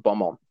fullbacks to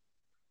bomb on.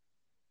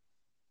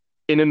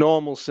 In a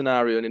normal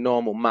scenario, in a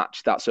normal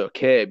match, that's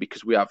okay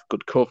because we have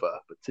good cover.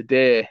 But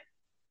today,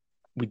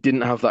 we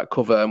didn't have that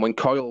cover, and when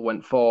Coyle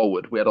went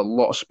forward, we had a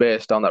lot of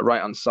space down that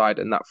right hand side,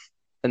 and that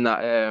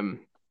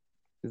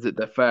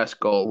the first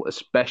goal,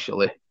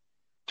 especially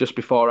just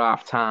before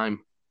half time,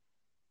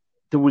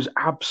 there was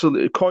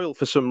absolutely Coyle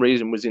for some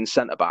reason was in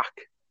centre back,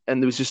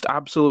 and there was just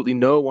absolutely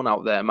no one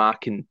out there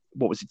marking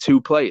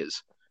 2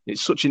 players.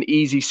 It's such an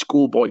easy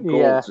schoolboy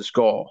goal to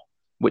score,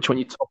 which when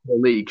you're top of the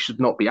league should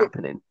not be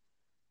happening.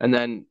 And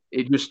then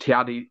he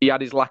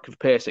had his lack of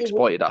pace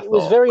exploited. It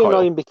was very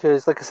annoying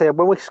because, like I said,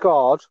 when we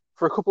scored,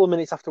 for a couple of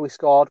minutes after we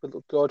scored, we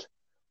looked good.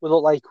 We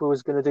looked like we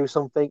was going to do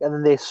something, and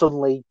then they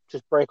suddenly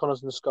just break on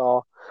us and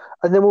score.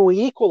 And then when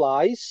we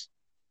equalise,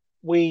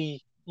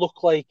 we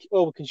look like,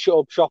 we can shut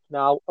up shop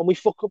now, and we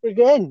fuck up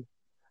again.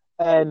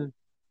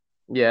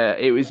 Yeah,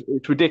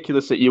 it's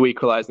ridiculous that you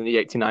equalise in the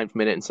 89th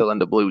minute and still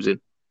end up losing.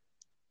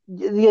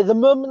 Yeah, the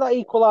moment that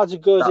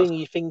equaliser goes in,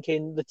 you're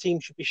thinking the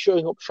team should be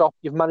shutting up shop.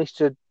 You've managed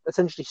to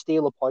essentially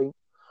steal a point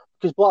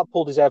because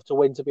Blackpool deserved to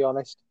win, to be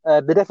honest.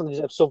 They definitely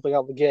deserved something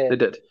out of the game. They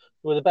did. They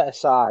were the better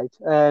side.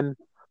 They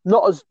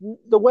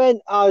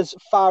weren't as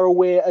far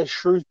away as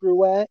Shrewsbury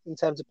were in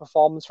terms of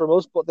performance from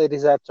us, but they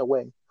deserved to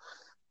win.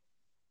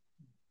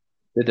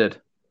 They did.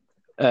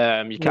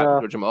 You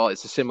can't judge them all.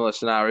 It's a similar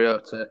scenario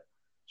to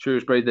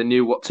Shrewsbury. They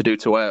knew what to do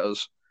to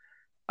us.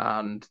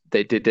 And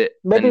they did it.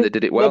 And they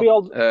did it well. Maybe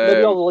all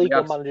the League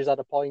One managers had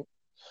a point.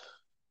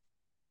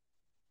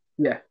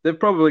 Yeah, they've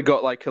probably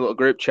got like a little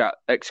group chat,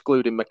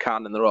 excluding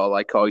McCann, and they're all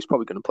like, "Oh, he's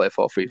probably going to play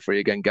 4-3-3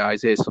 again,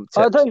 guys. Here's some tips."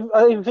 I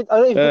don't even think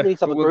they need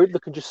to have a group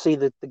that can just see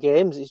the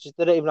games. It's just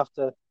they don't even have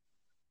to.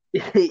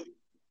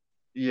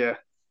 Yeah.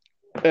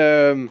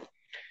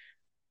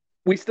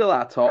 We still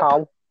are top.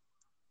 How?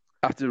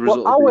 After the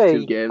result of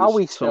these 2 games, are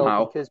we still?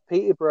 somehow. Because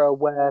Peterborough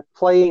were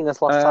playing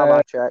this last time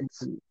I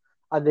checked,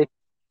 and they.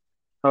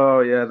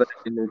 Oh yeah,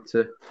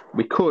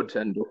 we could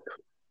end up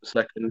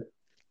second.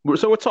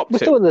 So we're top 2. We're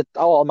still in the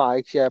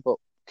automatics, yeah. But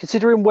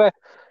considering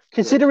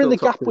the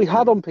gap we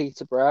had on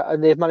Peterborough,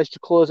 and they've managed to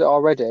close it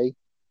already.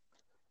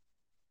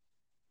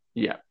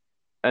 Yeah,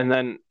 and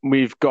then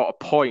we've got a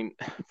point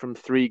from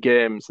 3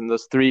 games, and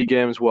those 3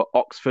 games were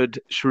Oxford,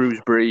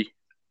 Shrewsbury,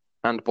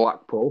 and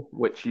Blackpool,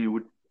 which you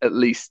would at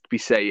least be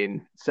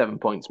saying 7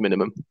 points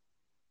minimum.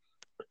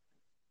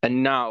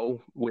 And now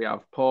we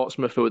have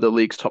Portsmouth, who are the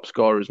league's top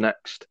scorers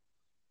next.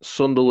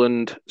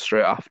 Sunderland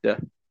straight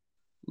after,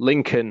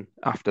 Lincoln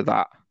after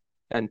that,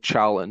 and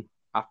Charlton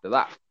after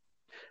that.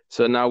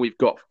 So now we've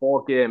got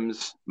 4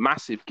 games,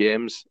 massive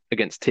games,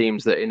 against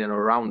teams that are in and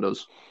around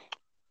us.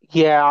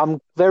 Yeah,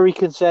 I'm very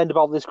concerned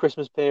about this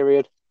Christmas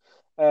period.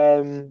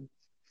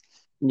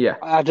 Yeah,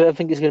 I don't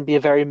think it's going to be a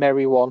very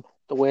merry one,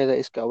 the way that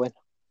it's going.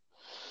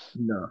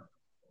 no.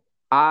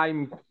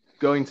 I'm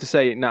going to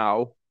say it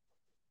now,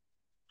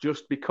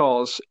 just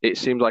because it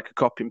seems like a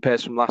copy and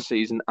paste from last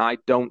season. I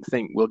don't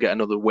think we'll get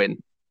another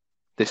win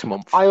this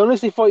month. I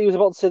honestly thought you was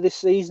about to say this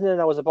season,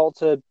 and I was about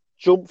to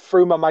jump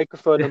through my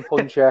microphone and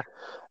punch you,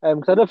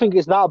 because I don't think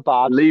it's that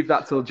bad. Leave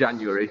that till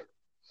January.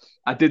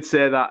 I did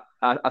say that.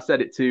 I said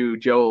it to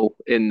Joel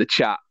in the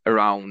chat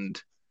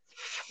around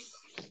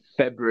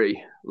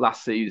February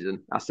last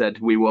season. I said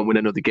we won't win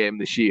another game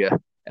this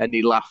year, and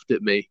he laughed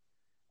at me.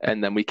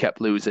 And then we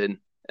kept losing,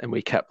 and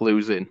we kept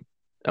losing,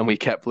 and we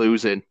kept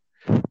losing.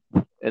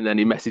 And then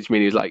he messaged me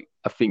and he was like,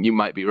 I think you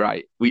might be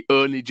right. We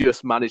only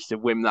just managed to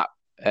win that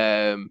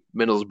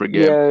Middlesbrough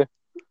game. Yeah.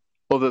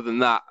 Other than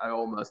that, I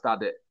almost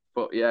had it.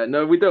 But yeah,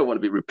 no, we don't want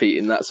to be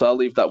repeating that. So I'll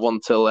leave that one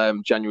till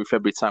January,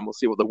 February time. We'll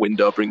see what the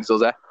window brings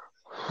us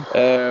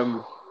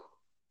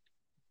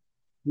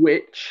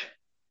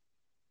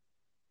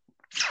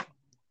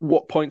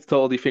what points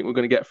total do you think we're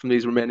going to get from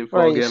these remaining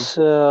four games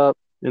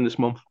in this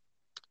month?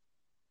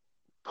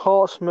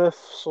 Portsmouth,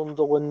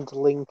 Sunderland,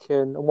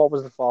 Lincoln, and what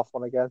was the fourth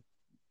one again?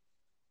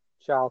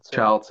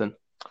 Charlton.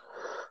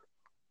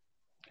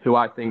 Who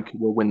I think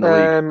will win the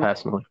league,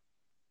 personally.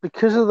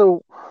 Because of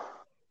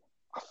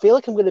I feel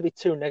like I'm going to be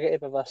too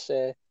negative if I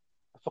say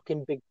a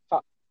fucking big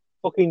fat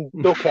fucking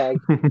duck egg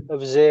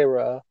of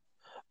 0.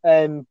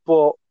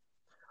 But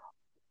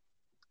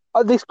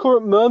at this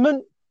current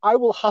moment, I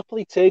will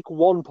happily take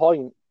 1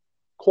 point,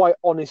 quite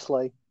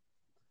honestly.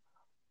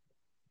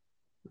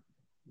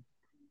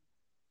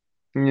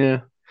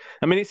 Yeah.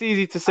 I mean, it's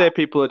easy to say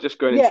people are just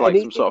going into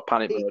some sort of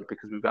panic mode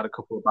because we've had a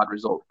couple of bad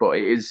results, but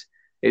it's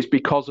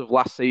because of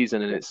last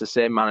season and it's the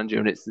same manager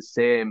and it's the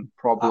same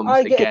problems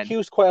again. I get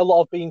accused quite a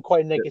lot of being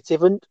quite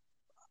negative, and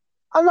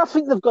I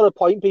think they've got a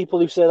point, people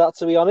who say that,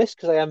 to be honest,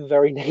 because I am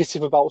very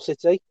negative about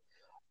City.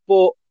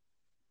 But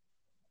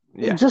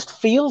it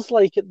just feels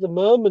like at the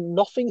moment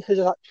nothing has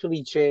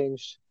actually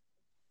changed.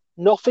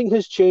 Nothing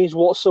has changed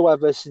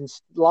whatsoever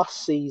since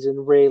last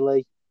season,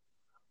 really.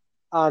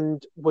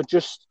 And we're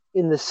just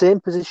in the same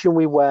position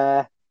we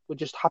were. We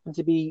just happen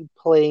to be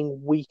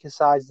playing weaker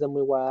sides than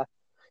we were.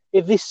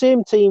 If this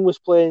same team was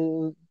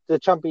playing the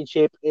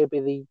Championship, it'd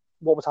be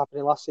what was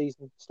happening last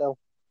season still.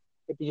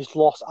 It'd be just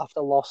loss after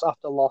loss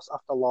after loss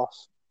after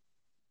loss.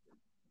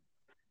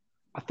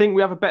 I think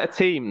we have a better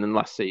team than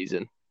last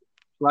season.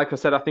 Like I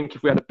said, I think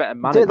if we had a better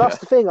manager... That's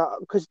the thing,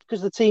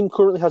 because the team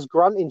currently has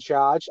Grant in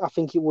charge, I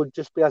think it would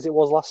just be as it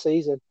was last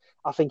season.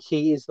 I think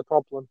he is the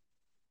problem.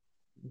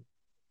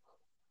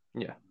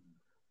 Yeah.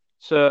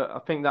 So I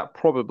think that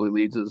probably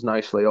leads us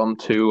nicely on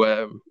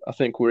to, I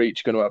think we're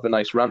each going to have a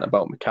nice rant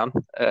about McCann.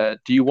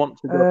 Do you want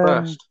to go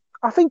first?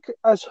 I think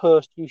as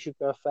host, you should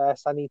go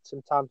first. I need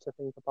some time to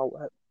think about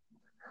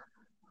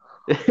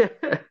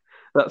it.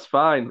 That's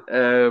fine.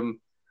 I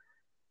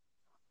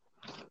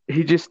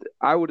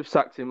would have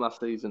sacked him last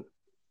season.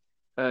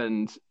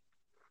 And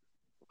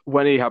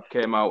when Ehab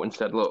came out and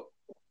said, look,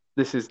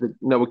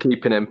 we're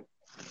keeping him.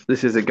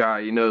 This is a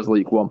guy, he knows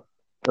League One.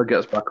 He'll get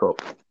us back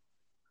up.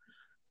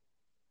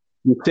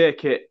 You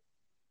take it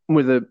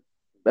with a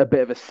bit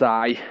of a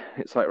sigh.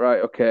 It's like,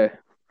 right, okay.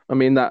 I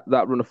mean, that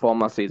run of form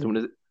last season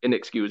was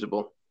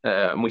inexcusable.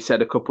 And we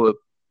said a couple of,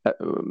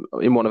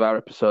 in one of our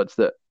episodes,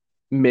 that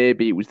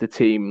maybe it was the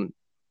team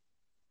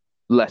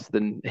less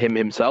than him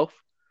himself.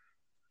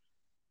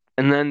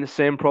 And then the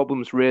same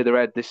problems rear their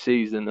head this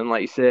season. And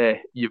like you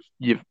say,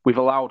 we've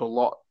allowed a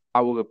lot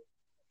our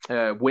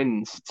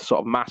wins to sort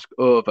of mask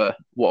over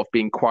what have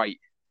been quite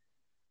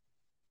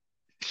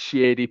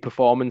shady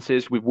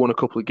performances. We've won a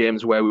couple of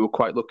games where we were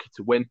quite lucky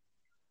to win.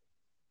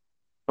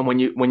 And when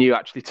you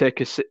actually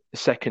take a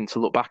second to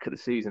look back at the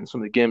season,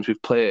 some of the games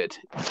we've played,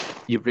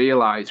 you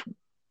realise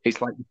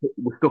it's like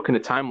we're stuck in a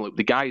time loop.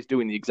 The guy's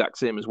doing the exact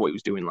same as what he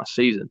was doing last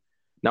season.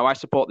 Now, I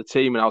support the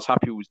team and I was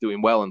happy he was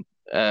doing well and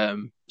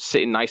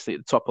sitting nicely at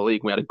the top of the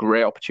league. We had a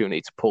great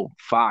opportunity to pull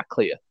far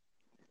clear.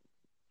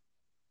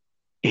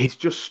 His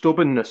just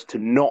stubbornness to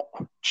not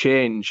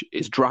change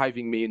is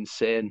driving me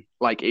insane.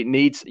 Like it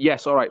needs,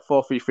 yes, all right,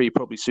 4-3-3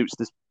 probably suits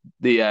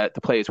the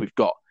players we've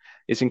got.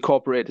 It's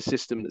incorporated a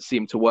system that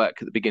seemed to work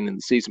at the beginning of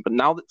the season. But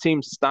now that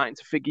teams are starting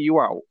to figure you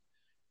out,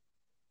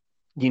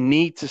 you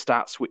need to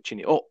start switching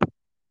it up.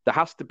 There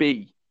has to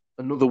be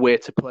another way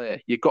to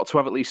play. You've got to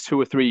have at least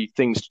 2 or 3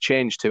 things to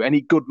change to.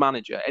 Any good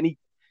manager, any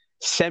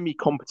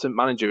semi-competent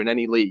manager in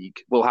any league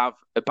will have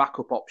a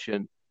backup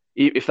option,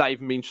 if that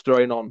even means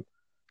throwing on,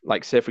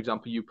 like, say, for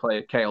example, you play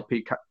a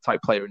KLP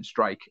type player in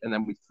strike and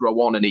then we throw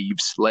on an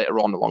Eves later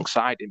on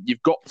alongside him.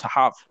 You've got to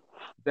have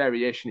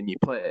variation in your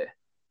play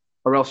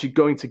or else you're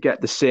going to get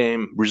the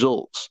same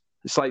results.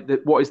 It's like,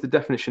 what is the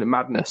definition of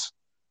madness?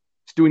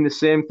 It's doing the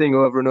same thing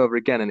over and over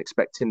again and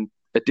expecting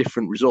a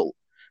different result.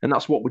 And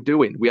that's what we're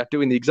doing. We are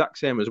doing the exact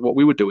same as what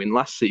we were doing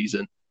last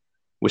season.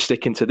 We're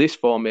sticking to this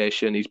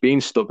formation. He's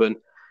being stubborn.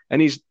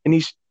 And his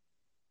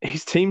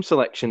team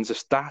selections have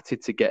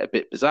started to get a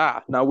bit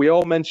bizarre. Now, we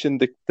all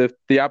mentioned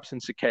the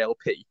absence of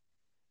KLP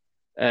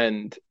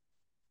and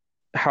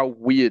how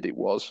weird it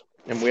was.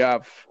 And we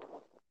have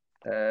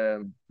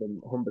from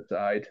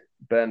Humberside,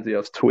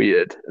 Bernzios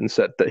tweeted and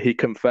said that he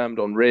confirmed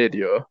on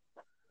radio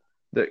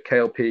that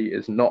KLP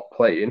is not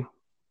playing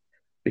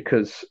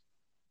because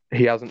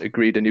he hasn't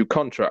agreed a new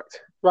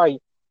contract. Right.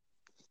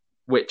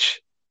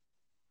 Which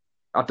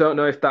I don't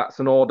know if that's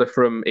an order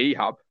from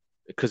Ehab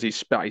because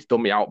he's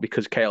done me out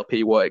because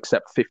KLP won't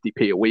accept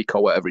 50p a week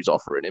or whatever he's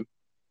offering him,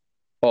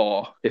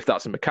 or if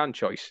that's a McCann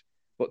choice.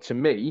 But to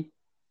me,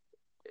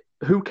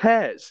 who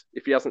cares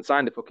if he hasn't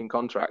signed a fucking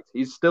contract?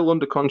 He's still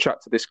under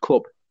contract to this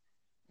club.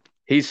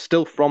 He's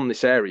still from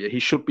this area. He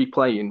should be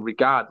playing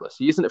regardless.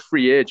 He isn't a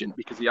free agent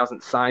because he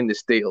hasn't signed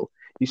this deal.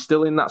 He's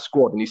still in that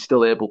squad and he's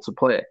still able to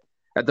play.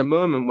 At the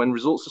moment, when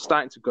results are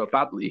starting to go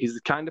badly, he's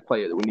the kind of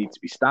player that we need to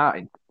be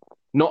starting.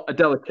 Not a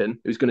Delican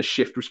who's going to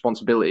shift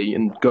responsibility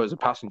and go as a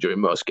passenger in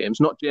most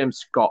games. Not James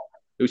Scott,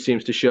 who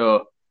seems to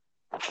show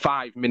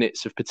 5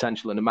 minutes of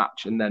potential in a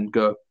match and then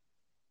go,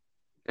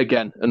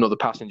 again, another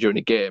passenger in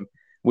a game.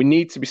 We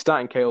need to be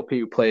starting KLP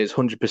who plays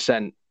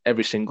 100%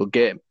 every single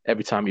game,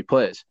 every time he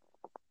plays.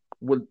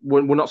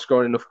 We're not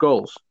scoring enough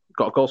goals. We've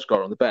got a goal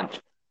scorer on the bench.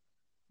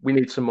 We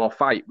need some more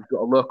fight. We've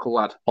got a local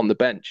lad on the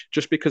bench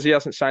just because he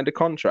hasn't signed a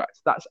contract.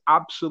 That's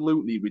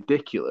absolutely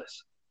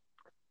ridiculous.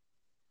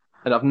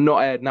 And I've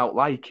not heard out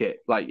like it.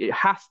 Like, it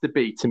has to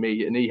be, to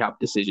me, an Ehab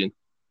decision.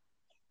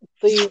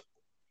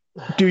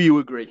 Do you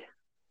agree?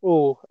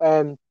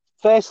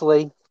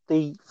 Firstly,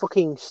 the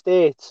fucking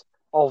state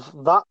of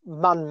that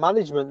man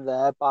management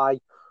there by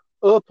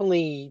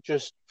openly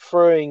just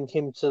throwing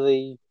him to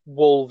the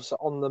wolves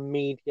on the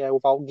media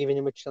without giving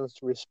him a chance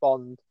to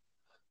respond.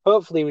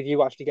 Hopefully, we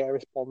do actually get a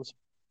response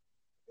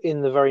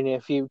in the very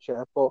near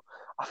future. But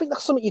I think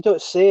that's something you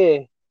don't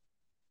say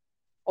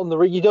on the...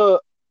 You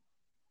don't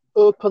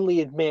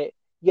openly admit,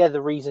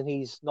 the reason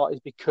he's not is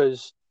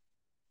because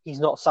he's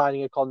not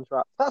signing a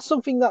contract. That's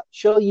something that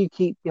surely you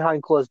keep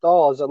behind closed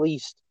doors, at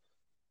least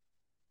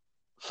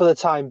for the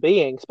time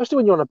being, especially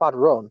when you're on a bad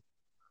run.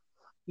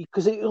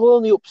 Because it will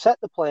only upset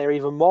the player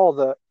even more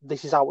that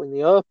this is out in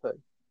the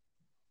open.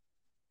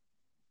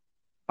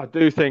 I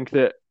do think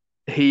that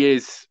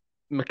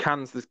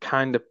McCann's the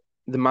kind of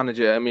the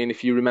manager. I mean,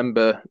 if you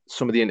remember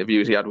some of the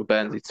interviews he had with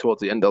Burnley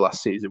towards the end of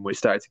last season, where he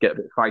started to get a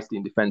bit feisty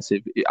and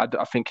defensive,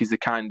 I think he's the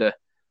kind of,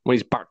 when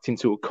he's backed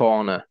into a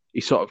corner,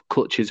 he sort of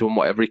clutches on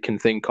whatever he can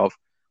think of,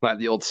 like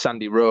the old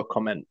Sandy Rowe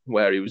comment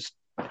where he was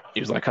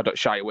like, I don't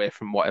shy away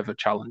from whatever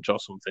challenge or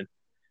something.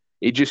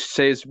 He just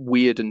says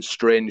weird and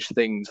strange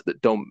things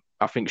that don't,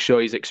 I think, show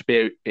his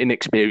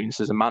inexperience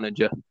as a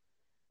manager.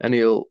 And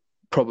he'll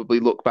probably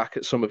look back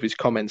at some of his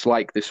comments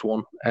like this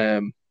one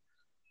and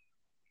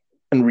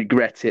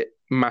regret it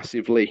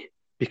massively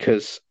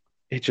because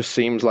it just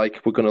seems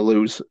like we're going to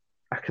lose.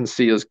 I can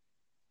see us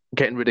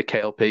getting rid of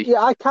KLP.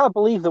 Yeah, I can't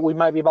believe that we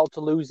might be about to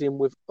lose him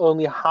with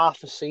only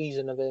half a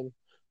season of him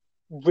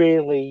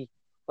really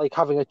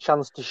having a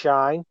chance to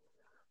shine.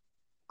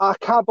 I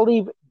can't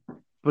believe it.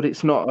 But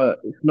it's not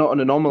an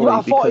anomaly.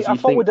 I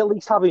thought we'd at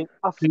least have him.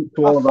 I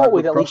thought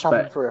we'd at least have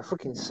him for a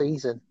fucking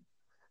season.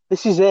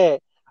 This is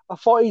it. I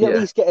thought he'd at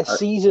least get a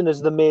season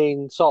as the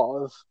main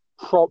sort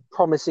of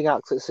promising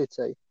act at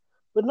City,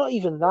 but not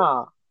even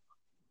that.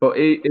 But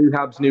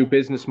Ehab's new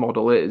business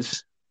model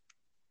is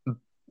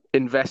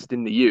invest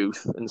in the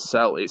youth and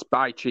sell. It's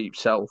buy cheap,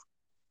 sell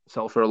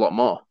for a lot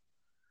more.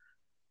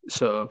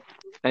 So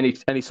any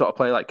sort of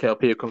player like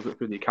KLP who comes up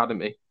through the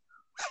academy,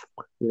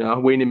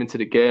 wean him into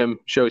the game,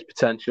 show his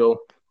potential,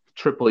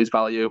 triple his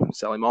value,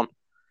 sell him on.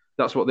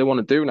 That's what they want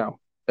to do now.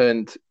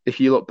 And if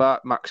you look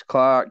back, Max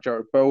Clark,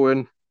 Jared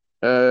Bowen,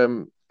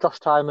 Josh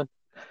Tymon.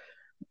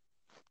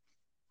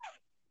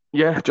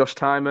 Yeah, Josh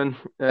Tymon.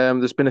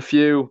 There's been a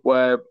few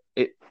where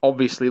it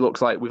obviously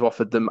looks like we've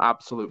offered them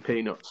absolute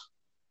peanuts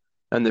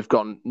and they've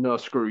gone, no,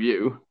 screw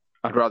you.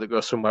 I'd rather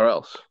go somewhere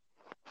else.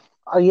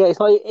 It's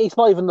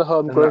not even the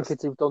homegrown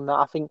kids who've done that.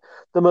 I think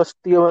the most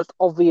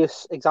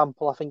obvious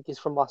example, I think, is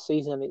from last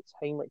season, and it's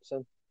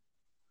Heinrichsen.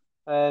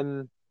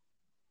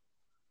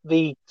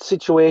 The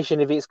situation,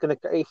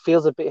 it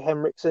feels a bit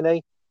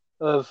Henriksen-y,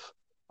 of,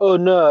 oh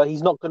no,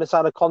 he's not going to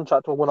sign a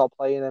contract when we're not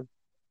playing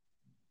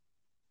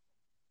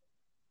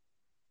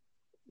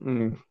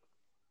him.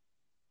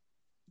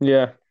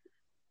 Yeah,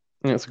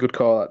 that's a good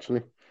call,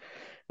 actually.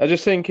 I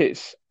just think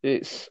it's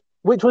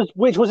which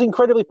was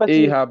incredibly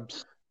petty.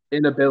 Ehab's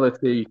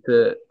inability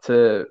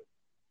to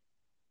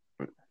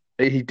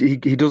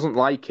he doesn't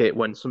like it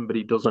when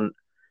somebody doesn't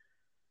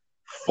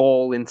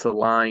fall into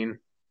line.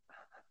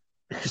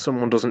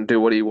 Someone doesn't do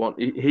what he wants.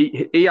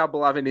 Ehab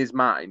will have in his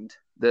mind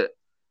that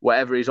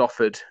whatever he's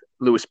offered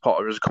Lewis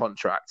Potter as a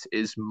contract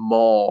is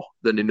more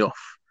than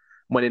enough.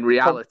 When in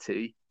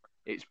reality,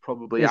 it's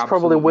probably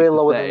way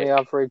lower than the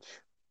average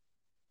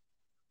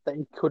that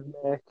he could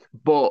make.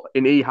 But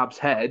in Ehab's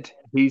head,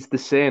 he's the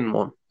sane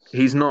one.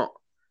 He's not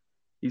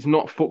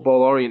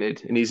football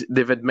oriented, and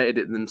they've admitted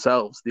it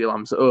themselves. The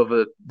Lambs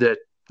over the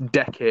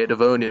decade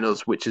of owning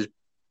us, which has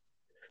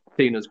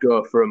seen us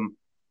go from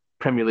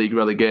Premier League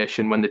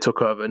relegation when they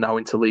took over now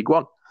into League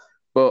One.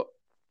 But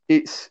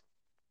it's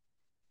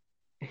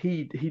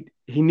he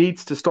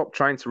needs to stop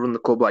trying to run the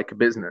club like a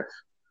business.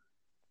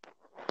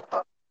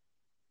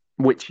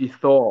 which you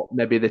thought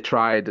maybe they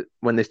tried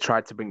when they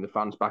tried to bring the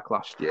fans back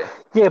last year.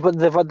 Yeah, but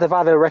they've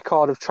had a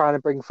record of trying to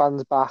bring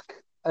fans back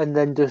and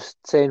then just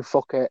saying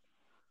fuck it.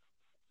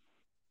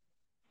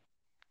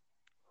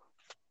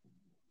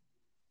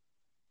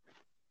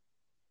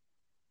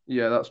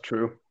 Yeah, that's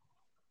true.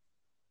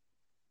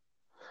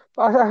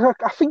 I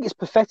think it's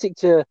pathetic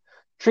to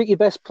treat your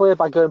best player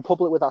by going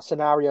public with that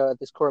scenario at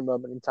this current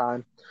moment in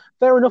time.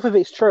 Fair enough if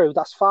it's true,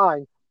 that's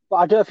fine. But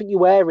I don't think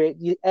you air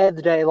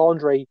the dirty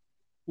laundry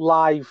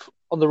live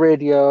on the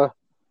radio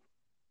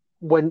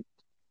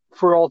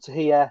for all to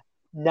hear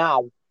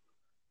now.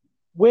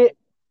 Wait,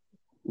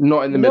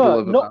 not in the middle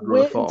of a bad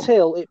run of form.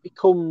 Until it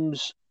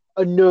becomes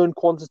a known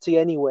quantity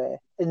anyway,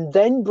 and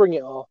then bring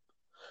it up.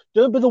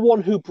 Don't be the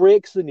one who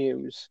breaks the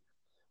news.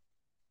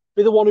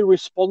 Be the one who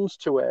responds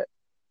to it.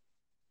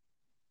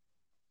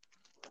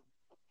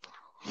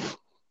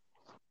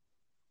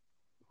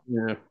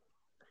 Yeah.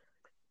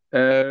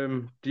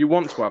 Do you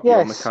want to have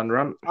your McCann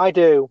rant? I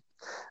do.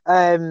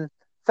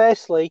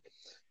 Firstly,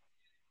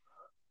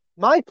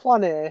 my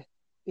plan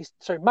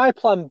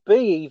B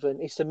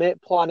even is to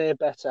make plan A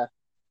better.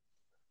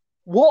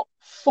 What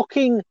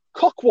fucking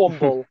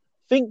cockwomble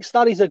thinks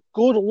that is a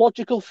good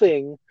logical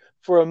thing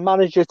for a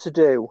manager to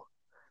do?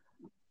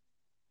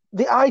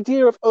 The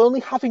idea of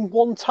only having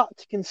one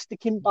tactic and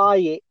sticking by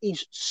it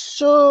is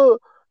so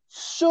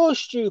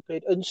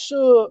stupid and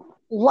so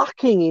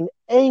lacking in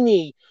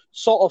any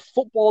sort of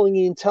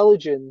footballing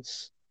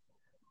intelligence.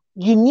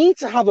 You need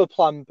to have a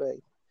plan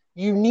B.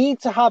 You need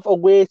to have a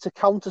way to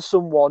counter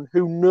someone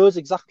who knows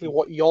exactly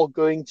what you're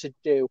going to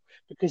do.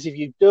 Because if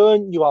you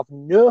don't, you have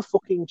no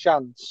fucking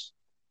chance.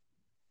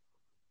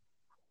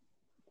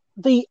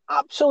 The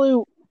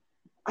absolute...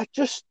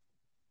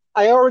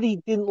 I already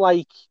didn't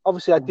like...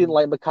 Obviously, I didn't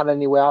like McCann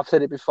anyway. I've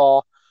said it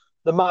before.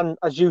 The man,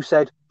 as you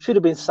said, should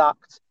have been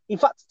sacked. In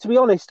fact, to be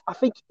honest, I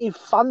think if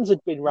fans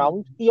had been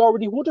round, he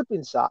already would have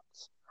been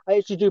sacked. I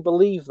actually do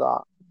believe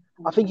that.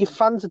 I think if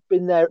fans had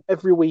been there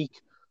every week,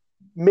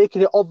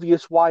 making it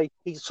obvious why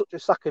he's such a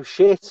sack of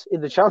shit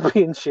in the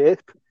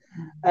Championship,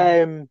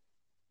 I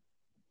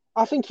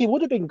think he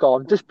would have been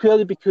gone, just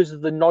purely because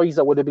of the noise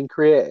that would have been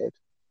created.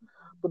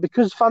 But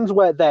because fans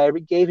weren't there,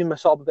 it gave him a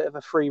sort of a bit of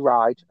a free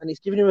ride. And it's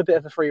given him a bit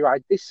of a free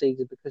ride this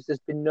season because there's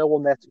been no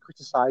one there to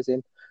criticise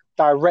him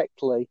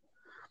directly.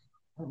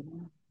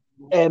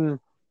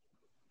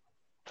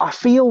 I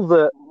feel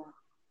that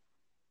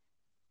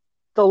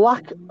the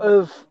lack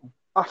of,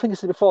 I think I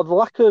said before, the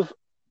lack of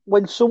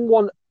when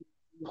someone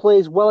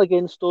plays well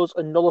against us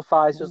and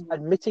nullifies us,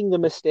 admitting the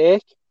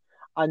mistake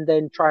and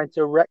then trying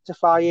to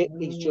rectify it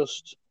is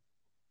just,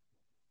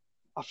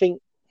 I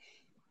think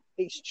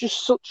it's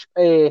just such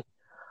a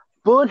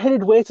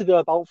boneheaded way to go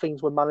about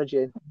things when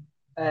managing.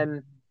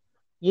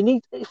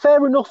 It's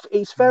fair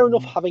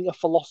enough having a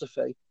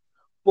philosophy,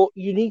 but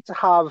you need to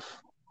have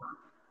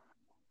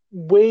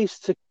ways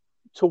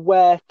to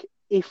work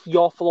if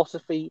your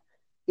philosophy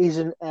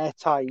isn't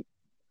airtight.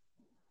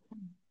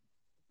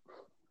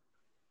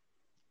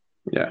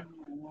 Yeah.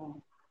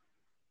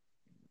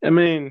 I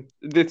mean,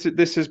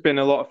 this has been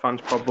a lot of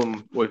fans'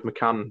 problem with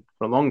McCann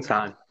for a long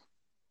time.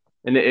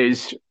 And it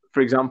is,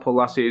 for example,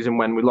 last season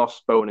when we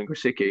lost Bowen and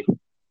Grosicki,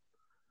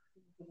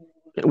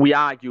 we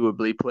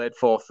arguably played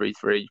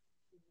 4-3-3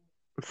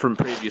 from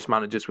previous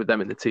managers with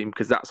them in the team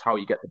because that's how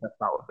you get the best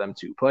out of them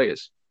two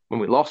players. When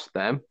we lost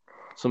them,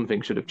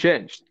 something should have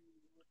changed.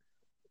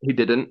 He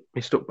didn't.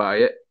 He stuck by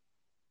it.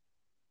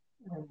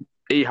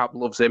 Ehab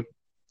loves him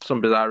for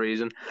some bizarre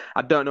reason.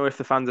 I don't know if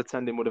the fans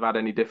attending would have had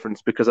any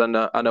difference because I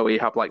know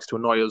Ehab likes to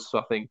annoy us. So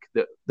I think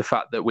that the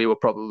fact that we were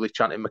probably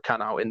chanting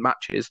McCann out in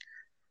matches,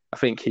 I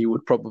think he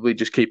would probably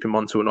just keep him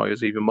on to annoy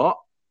us even more.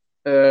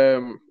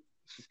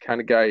 This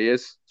kind of guy he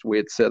is. It's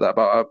weird to say that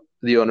about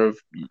the owner of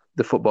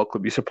the football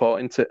club you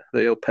support, isn't it?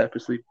 They'll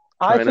purposely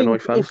try and annoy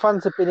fans. If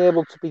fans had been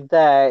able to be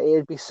there,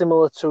 it'd be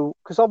similar to...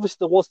 Because obviously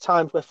there was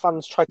times where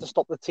fans tried to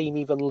stop the team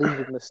even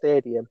leaving the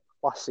stadium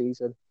last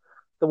season.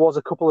 There was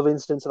a couple of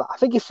instances of that. I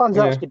think if fans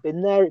had actually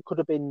been there, it could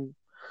have been...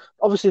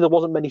 Obviously there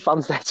wasn't many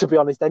fans there, to be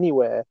honest,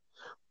 anyway.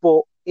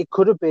 But it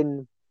could have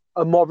been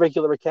a more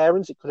regular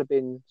occurrence. It could have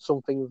been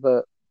something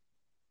that...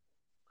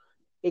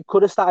 It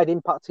could have started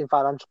impacting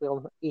financially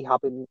on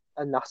Ehab and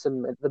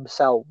Nassim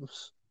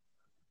themselves.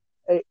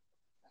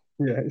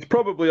 It's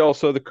probably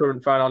also the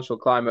current financial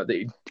climate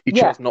that he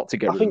chose not to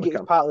get rid of. I think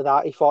it's partly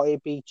that. He thought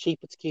it'd be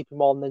cheaper to keep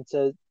him on than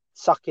to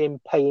sack him,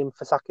 pay him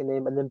for sacking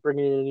him, and then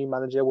bringing in a new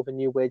manager with a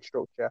new wage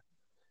structure.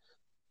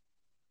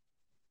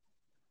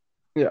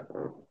 Yeah.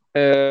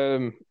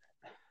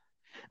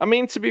 I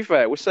mean, to be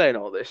fair, we're saying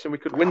all this, and we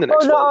could win the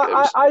next 12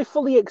 games. I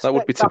fully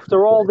expect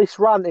after all this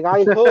ranting,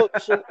 I hope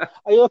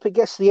it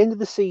gets to the end of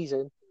the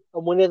season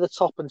and we're near the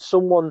top, and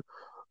someone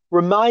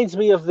reminds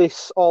me of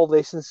all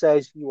this, and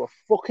says, "You are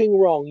fucking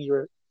wrong.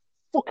 You're a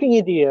fucking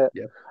idiot."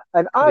 Yeah.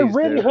 And I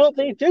really hope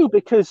they do,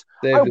 because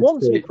I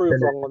want to be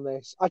proved wrong on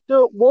this. I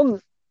don't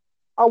want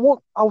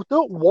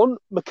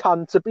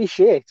McCann to be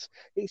shit.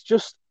 It's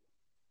just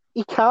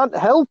he can't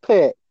help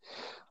it.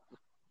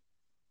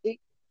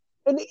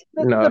 And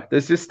No,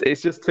 it's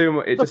just too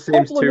much. It the just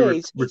seems problem too is,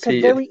 it's a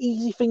repeated. very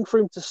easy thing for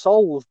him to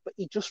solve, but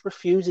he just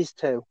refuses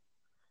to.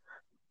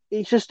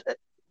 It's just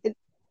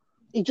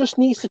he just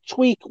needs to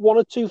tweak one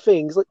or two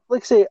things.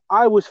 Like I say,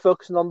 I was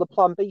focusing on the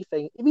Plan B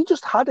thing. If he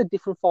just had a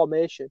different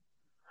formation,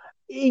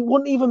 it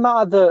wouldn't even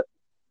matter that.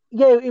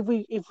 Yeah,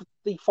 if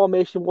the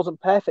formation wasn't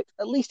perfect,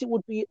 at least it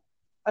would be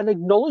an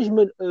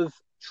acknowledgement of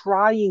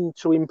trying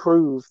to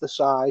improve the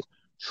side,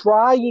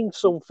 trying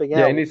something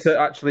Yeah, he needs else. to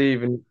actually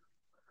even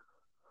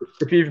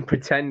if he even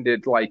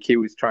pretended like he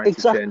was trying to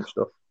Exactly. change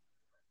stuff,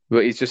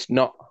 but he's just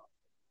not.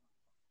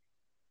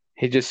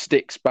 He just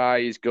sticks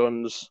by his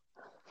guns,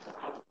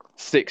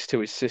 sticks to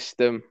his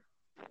system,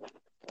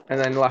 and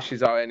then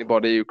lashes out at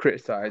anybody who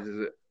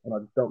criticises it. And I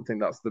don't think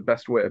that's the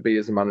best way to be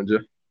as a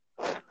manager.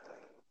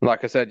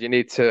 Like I said, you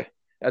need to,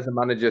 as a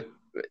manager,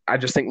 I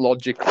just think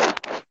logically,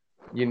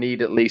 you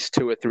need at least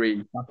 2 or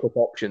 3 backup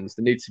options.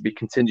 There needs to be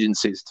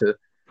contingencies to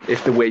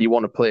if the way you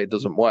want to play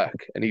doesn't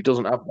work. And he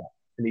doesn't have that.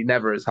 And he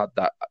never has had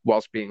that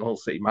whilst being Hull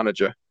City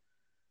manager.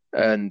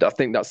 And I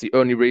think that's the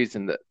only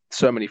reason that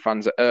so many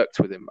fans are irked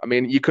with him. I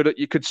mean, you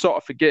could sort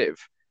of forgive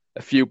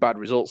a few bad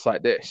results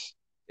like this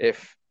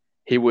if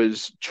he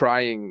was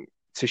trying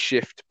to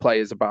shift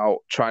players about,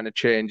 trying to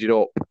change it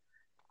up,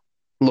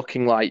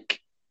 looking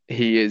like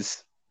he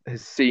has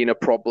seen a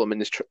problem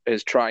and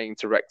is trying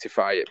to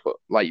rectify it. But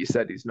like you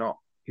said, he's not.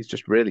 He's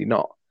just really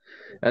not.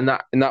 And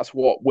that's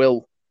what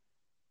will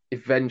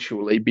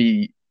eventually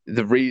be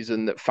the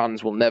reason that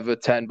fans will never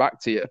turn back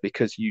to you,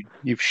 because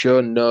you've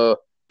shown no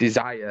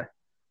desire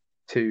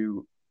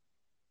to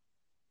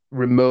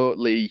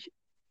remotely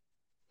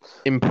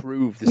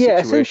improve the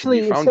situation Essentially,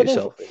 you found instead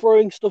yourself of in.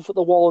 throwing stuff at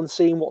the wall and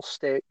seeing what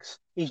sticks,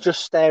 he's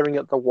just staring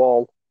at the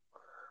wall.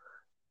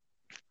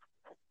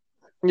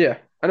 Yeah,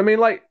 and I mean,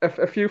 like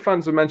a few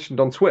fans have mentioned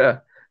on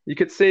Twitter, you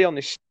could see on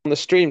the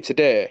stream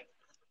today,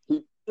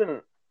 he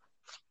isn't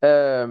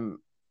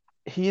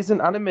he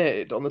isn't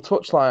animated on the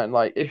touchline.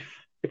 Like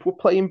if we're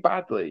playing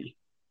badly,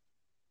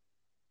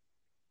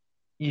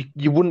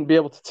 you wouldn't be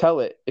able to tell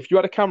it. If you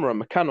had a camera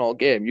on McCann all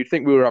game, you'd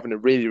think we were having a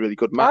really, really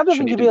good I match don't and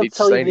think he he'd be didn't able need to to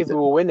tell say you if we anything.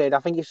 were winning. I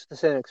think it's just the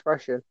same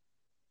expression.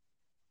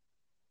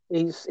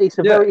 It's a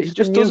Yeah, very he it's a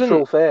just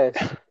neutral doesn't.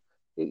 face.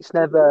 It's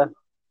never.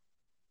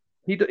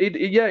 He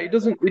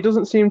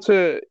doesn't seem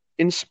to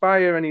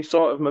inspire any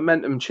sort of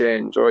momentum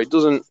change, or he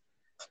doesn't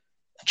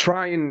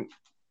try and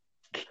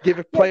give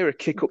a Yeah, player a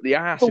kick up the the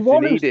ass if they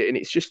one need it. And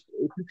it's the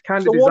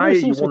kind of the one desire who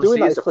you seems to be want to doing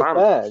see that as is a Cliff fan.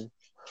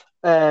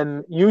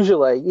 Byrne.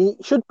 Usually, he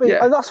should be,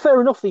 Yeah, and that's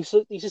fair enough. The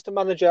assistant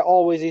manager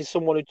always is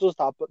someone who does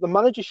that, but the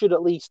manager should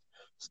at least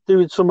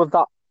do some of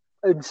that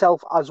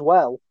himself as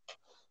well.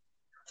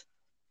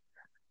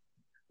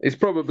 he's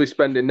probably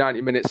spending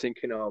 90 minutes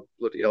thinking, "Oh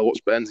bloody hell,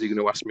 what's Benzie going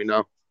to ask me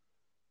now?"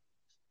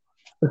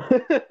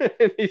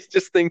 And he's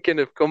just thinking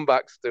of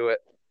comebacks to it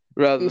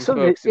rather than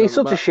focusing It's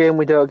on the such a match. shame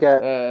we don't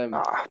get. Um,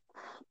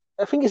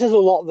 I think it says a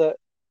lot that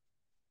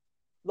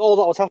all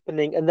that was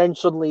happening, and then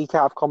suddenly you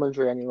can't have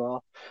commentary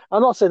anymore.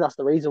 I'm not saying that's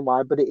the reason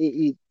why, but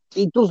it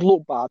does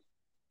look bad.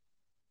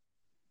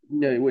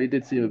 yeah, well, he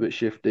did seem a bit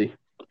shifty.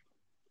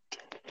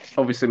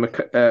 Obviously,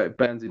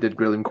 Benzie did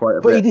grill him quite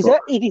a But bit,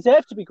 but he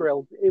deserved to be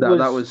grilled.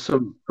 that was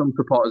some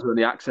supporters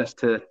only access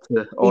to He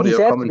audio deserved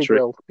to be commentary.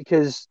 grilled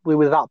because we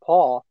were that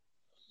poor.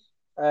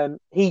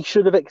 He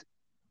should have.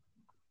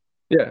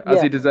 Yeah,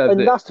 as he deserves and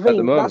it that's the at the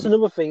thing. That's moment.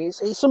 another thing.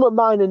 It's somewhat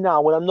minor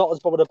now, and I'm not as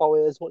bothered about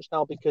it as much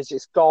now because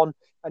it's gone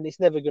and it's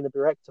never going to be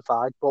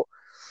rectified. But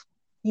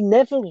he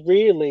never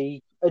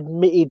really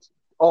admitted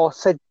or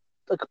said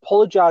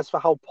apologized for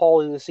how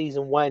poorly the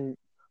season went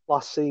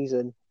last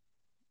season.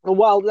 And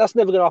while that's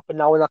never going to happen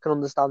now, and I can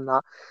understand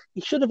that, he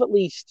should have at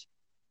least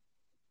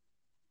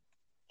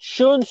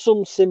shown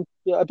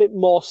a bit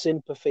more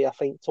sympathy, I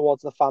think,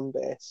 towards the fan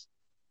base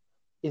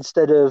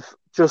instead of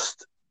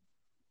just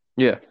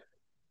Yeah,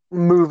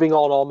 moving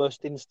on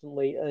almost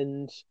instantly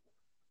and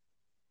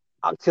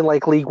acting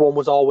like League One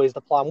was always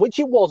the plan, which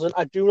it wasn't.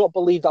 I do not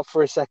believe that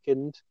for a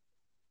second.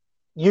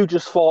 You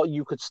just thought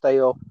you could stay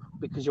up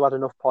because you had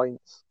enough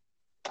points.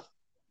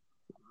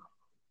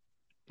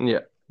 yeah,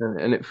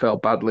 and it fell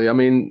badly. I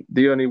mean,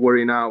 the only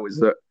worry now is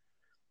that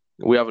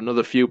we have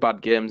another few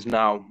bad games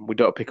now. We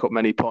don't pick up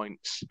many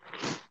points,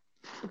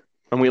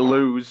 and we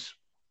lose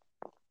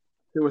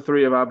 2 or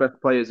 3 of our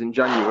best players in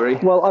January.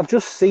 Well, I've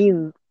just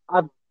seen.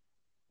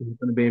 He's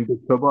going to be in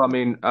big trouble. I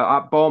mean,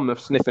 at Bournemouth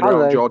sniffing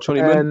around George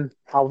Honeyman.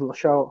 I'm not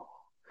sure.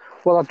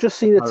 Well, I've just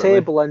seen the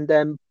table, and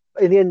in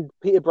the end,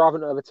 Peterborough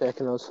haven't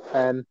overtaken us.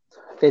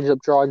 They ended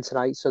up drawing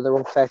tonight, so they're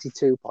on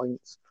 32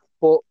 points.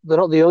 But they're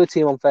not the only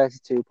team on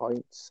 32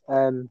 points.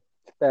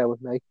 Bear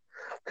with me.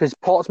 Because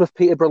Portsmouth,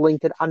 Peterborough,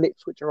 Lincoln, and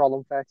Ipswich are all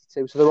on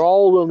 32. So they're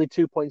all only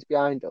 2 points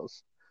behind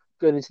us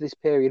going into this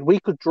period. We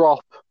could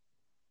drop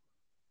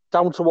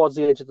down towards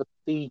the edge of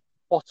the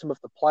bottom of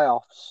the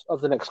playoffs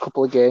of the next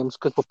couple of games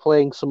because we're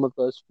playing some of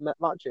those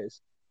matches.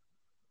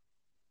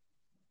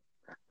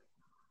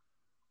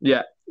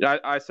 Yeah,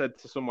 I said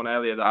to someone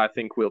earlier that I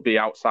think we'll be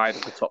outside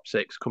of the top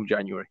 6 come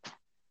January.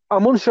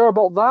 I'm unsure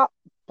about that,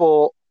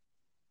 but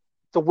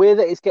the way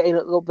that it's getting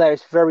up there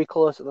is very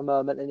close at the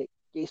moment, and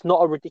it's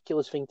not a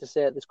ridiculous thing to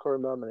say at this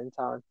current moment in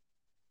time.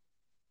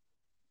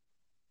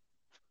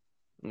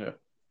 Yeah.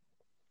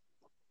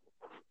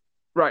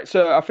 Right,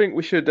 so I think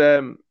we should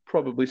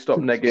probably stop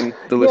negging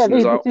the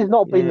listeners out. This has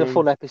not been a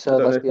fun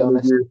episode, let's be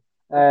honest.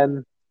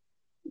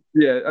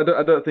 Yeah,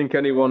 I don't think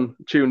anyone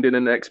tuned in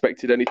and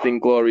expected anything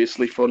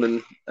gloriously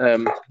fun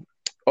and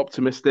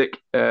optimistic.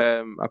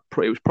 It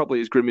was probably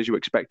as grim as you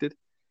expected.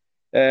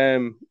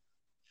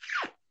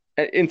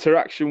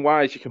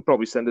 Interaction-wise, you can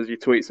probably send us your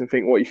tweets and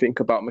think what you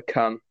think about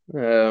McCann,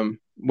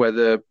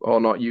 whether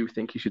or not you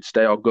think he should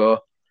stay or go.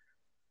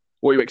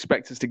 What you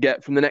expect us to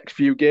get from the next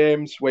few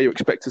games, where you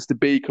expect us to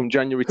be come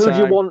January time.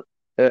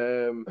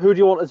 Who do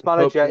you want as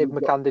manager if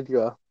McCann did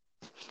go?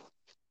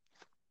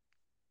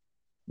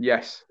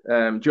 Yes.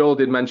 Joel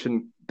did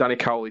mention Danny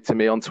Cowley to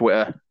me on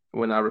Twitter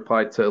when I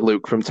replied to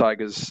Luke from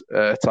Tigers,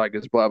 blah,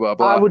 blah,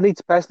 blah. I would need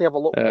to personally have a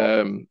look.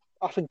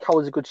 I think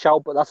Cowley's a good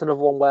shout, but that's another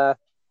one where...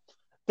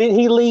 Didn't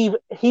he leave?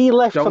 He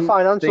left for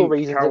financial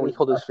reasons in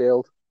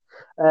Huddersfield.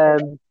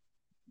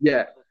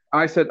 Yeah.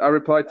 I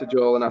replied to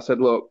Joel and I said,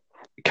 look,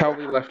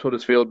 Cowley left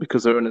Huddersfield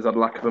because the owners had a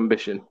lack of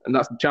ambition, and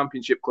that's the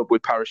Championship club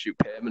with parachute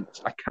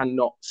payments. I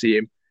cannot see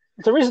him.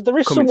 There is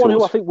someone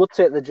who I think would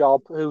take the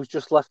job who's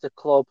just left the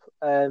club,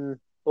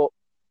 but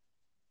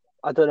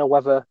I don't know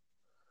whether.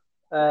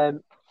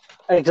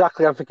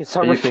 Exactly, I'm thinking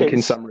Sam Ricketts. Are you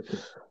thinking Sam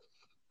Ricketts?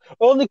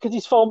 Only because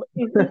he's from.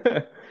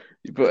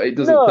 But it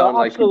doesn't sound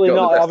like he's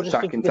got the best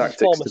attacking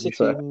tactics. To be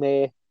fair,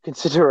 may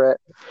consider it.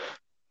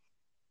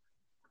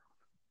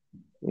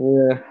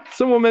 Yeah,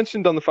 someone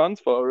mentioned on the fans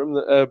forum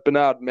that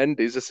Bernard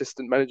Mendy's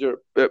assistant manager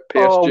at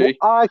PSG.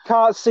 Oh, I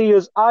cannot see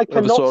us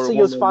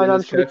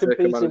financially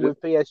competing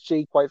with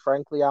PSG, quite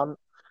frankly, Ant.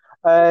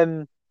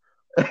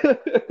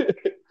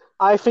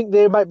 I think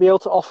they might be able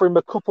to offer him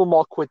a couple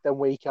more quid than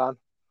we can.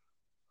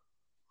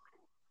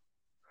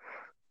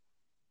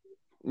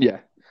 Yeah,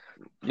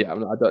 I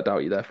don't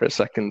doubt you there for a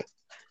second.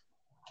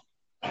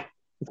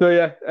 So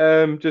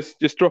yeah,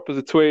 just drop us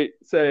a tweet.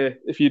 Say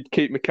if you'd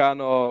keep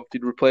McCann or if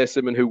you'd replace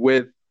him and who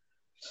with.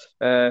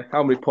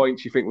 How many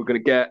points you think we're going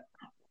to get?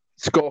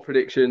 Score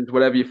predictions,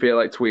 whatever you feel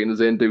like tweeting us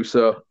in, do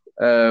so.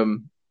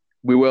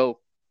 We will.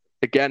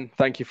 Again,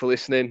 thank you for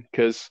listening,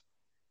 because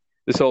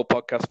this whole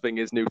podcast thing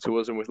is new to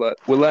us and we're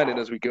learning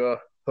as we go.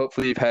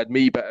 Hopefully you've heard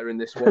me better in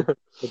this one.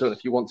 I don't know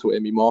if you want to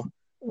hear me more.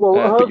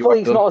 Well,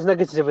 hopefully it's not as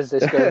negative as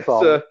this going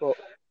forward.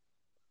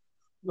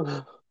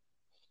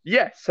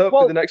 Yes,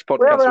 hopefully the next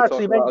podcast we'll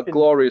talk about a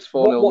glorious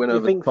 4-0 win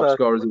over the top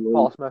scorers in the league.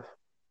 Portsmouth,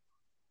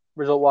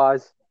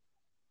 result-wise.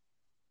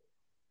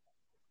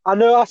 I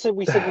know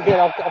we said we're getting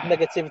off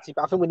negativity,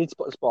 but I think we need to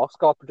put a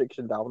score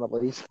prediction down at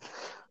least.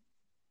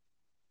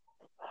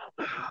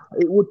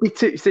 It would be...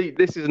 See,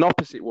 this is an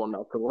opposite one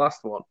now to the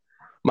last one.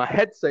 My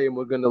head's saying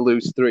we're going to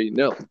lose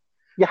 3-0.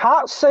 Your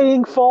heart's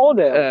saying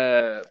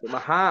 4-0. But my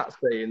heart's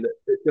saying that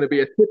it's going to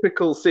be a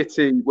typical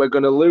City. We're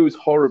going to lose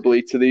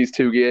horribly to these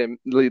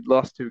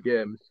last two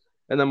games.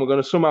 And then we're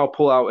going to somehow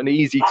pull out an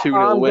easy 2-0 win.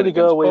 I'm going to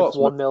go with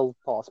 1-0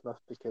 Portsmouth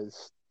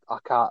because I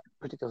can't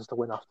predict us to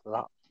win after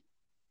that.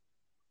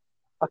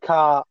 I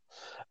can't.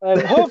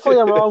 Hopefully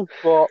I'm wrong,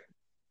 but...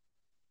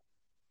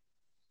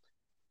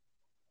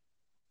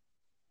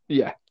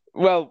 Yeah.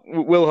 Well,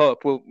 we'll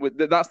hope.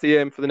 That's the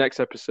aim for the next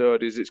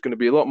episode, is it's going to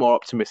be a lot more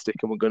optimistic,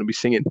 and we're going to be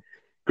singing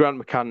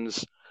Grant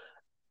McCann's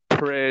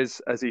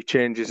praise as he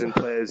changes and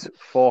plays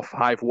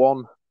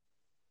 4-5-1.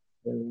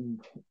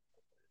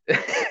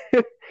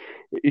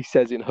 He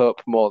says in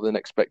hope more than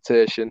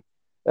expectation.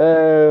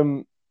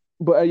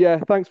 But yeah,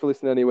 thanks for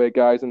listening anyway,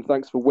 guys, and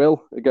thanks for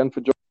Will again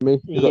for joining me.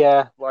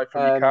 Yeah. Live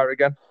from your car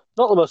again.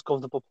 Not the most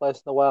comfortable place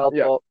in the world,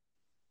 but...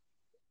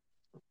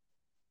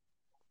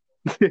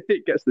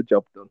 It gets the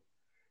job done.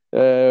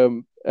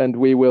 And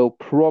we will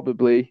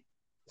probably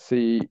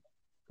see...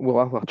 Well,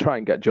 I'll try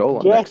and get Joel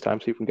on next time,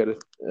 see if we can get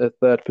a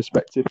third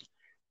perspective.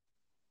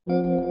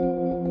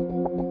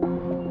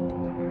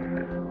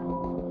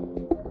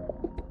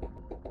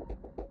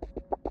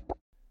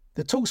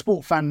 The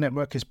TalkSport Fan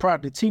Network is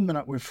proudly teaming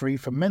up with Free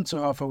for Mental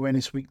Health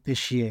Awareness Week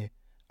this year.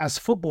 As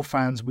football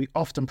fans, we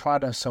often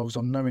pride ourselves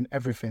on knowing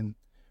everything,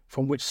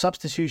 from which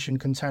substitution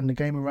can turn the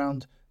game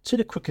around to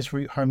the quickest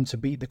route home to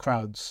beat the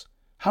crowds.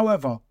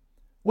 However,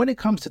 when it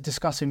comes to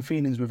discussing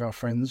feelings with our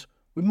friends,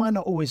 we might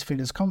not always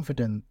feel as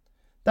confident.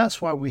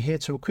 That's why we're here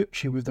to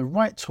equip you with the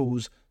right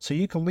tools so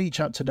you can reach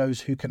out to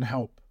those who can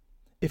help.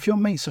 If your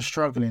mates are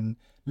struggling,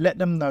 let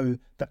them know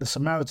that the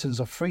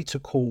Samaritans are free to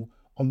call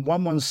on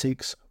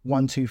 116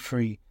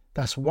 123.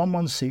 That's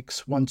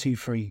 116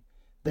 123.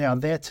 They are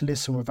there to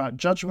listen without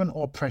judgment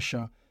or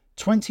pressure,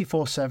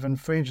 24/7,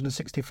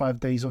 365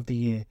 days of the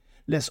year.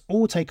 Let's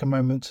all take a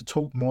moment to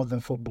talk more than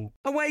football.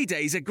 Away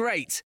days are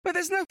great, but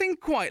there's nothing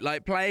quite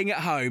like playing at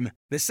home.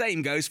 The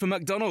same goes for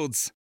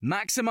McDonald's.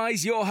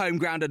 Maximise your home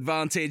ground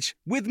advantage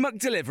with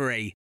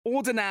McDelivery.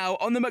 Order now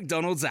on the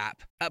McDonald's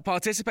app. At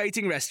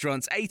participating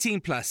restaurants,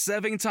 18 plus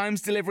serving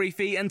times, delivery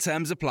fee and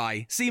terms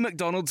apply. See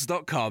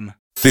mcdonalds.com.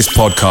 This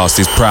podcast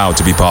is proud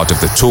to be part of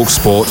the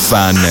TalkSport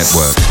Fan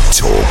Network.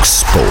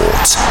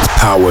 TalkSport.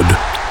 Powered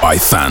by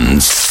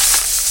fans.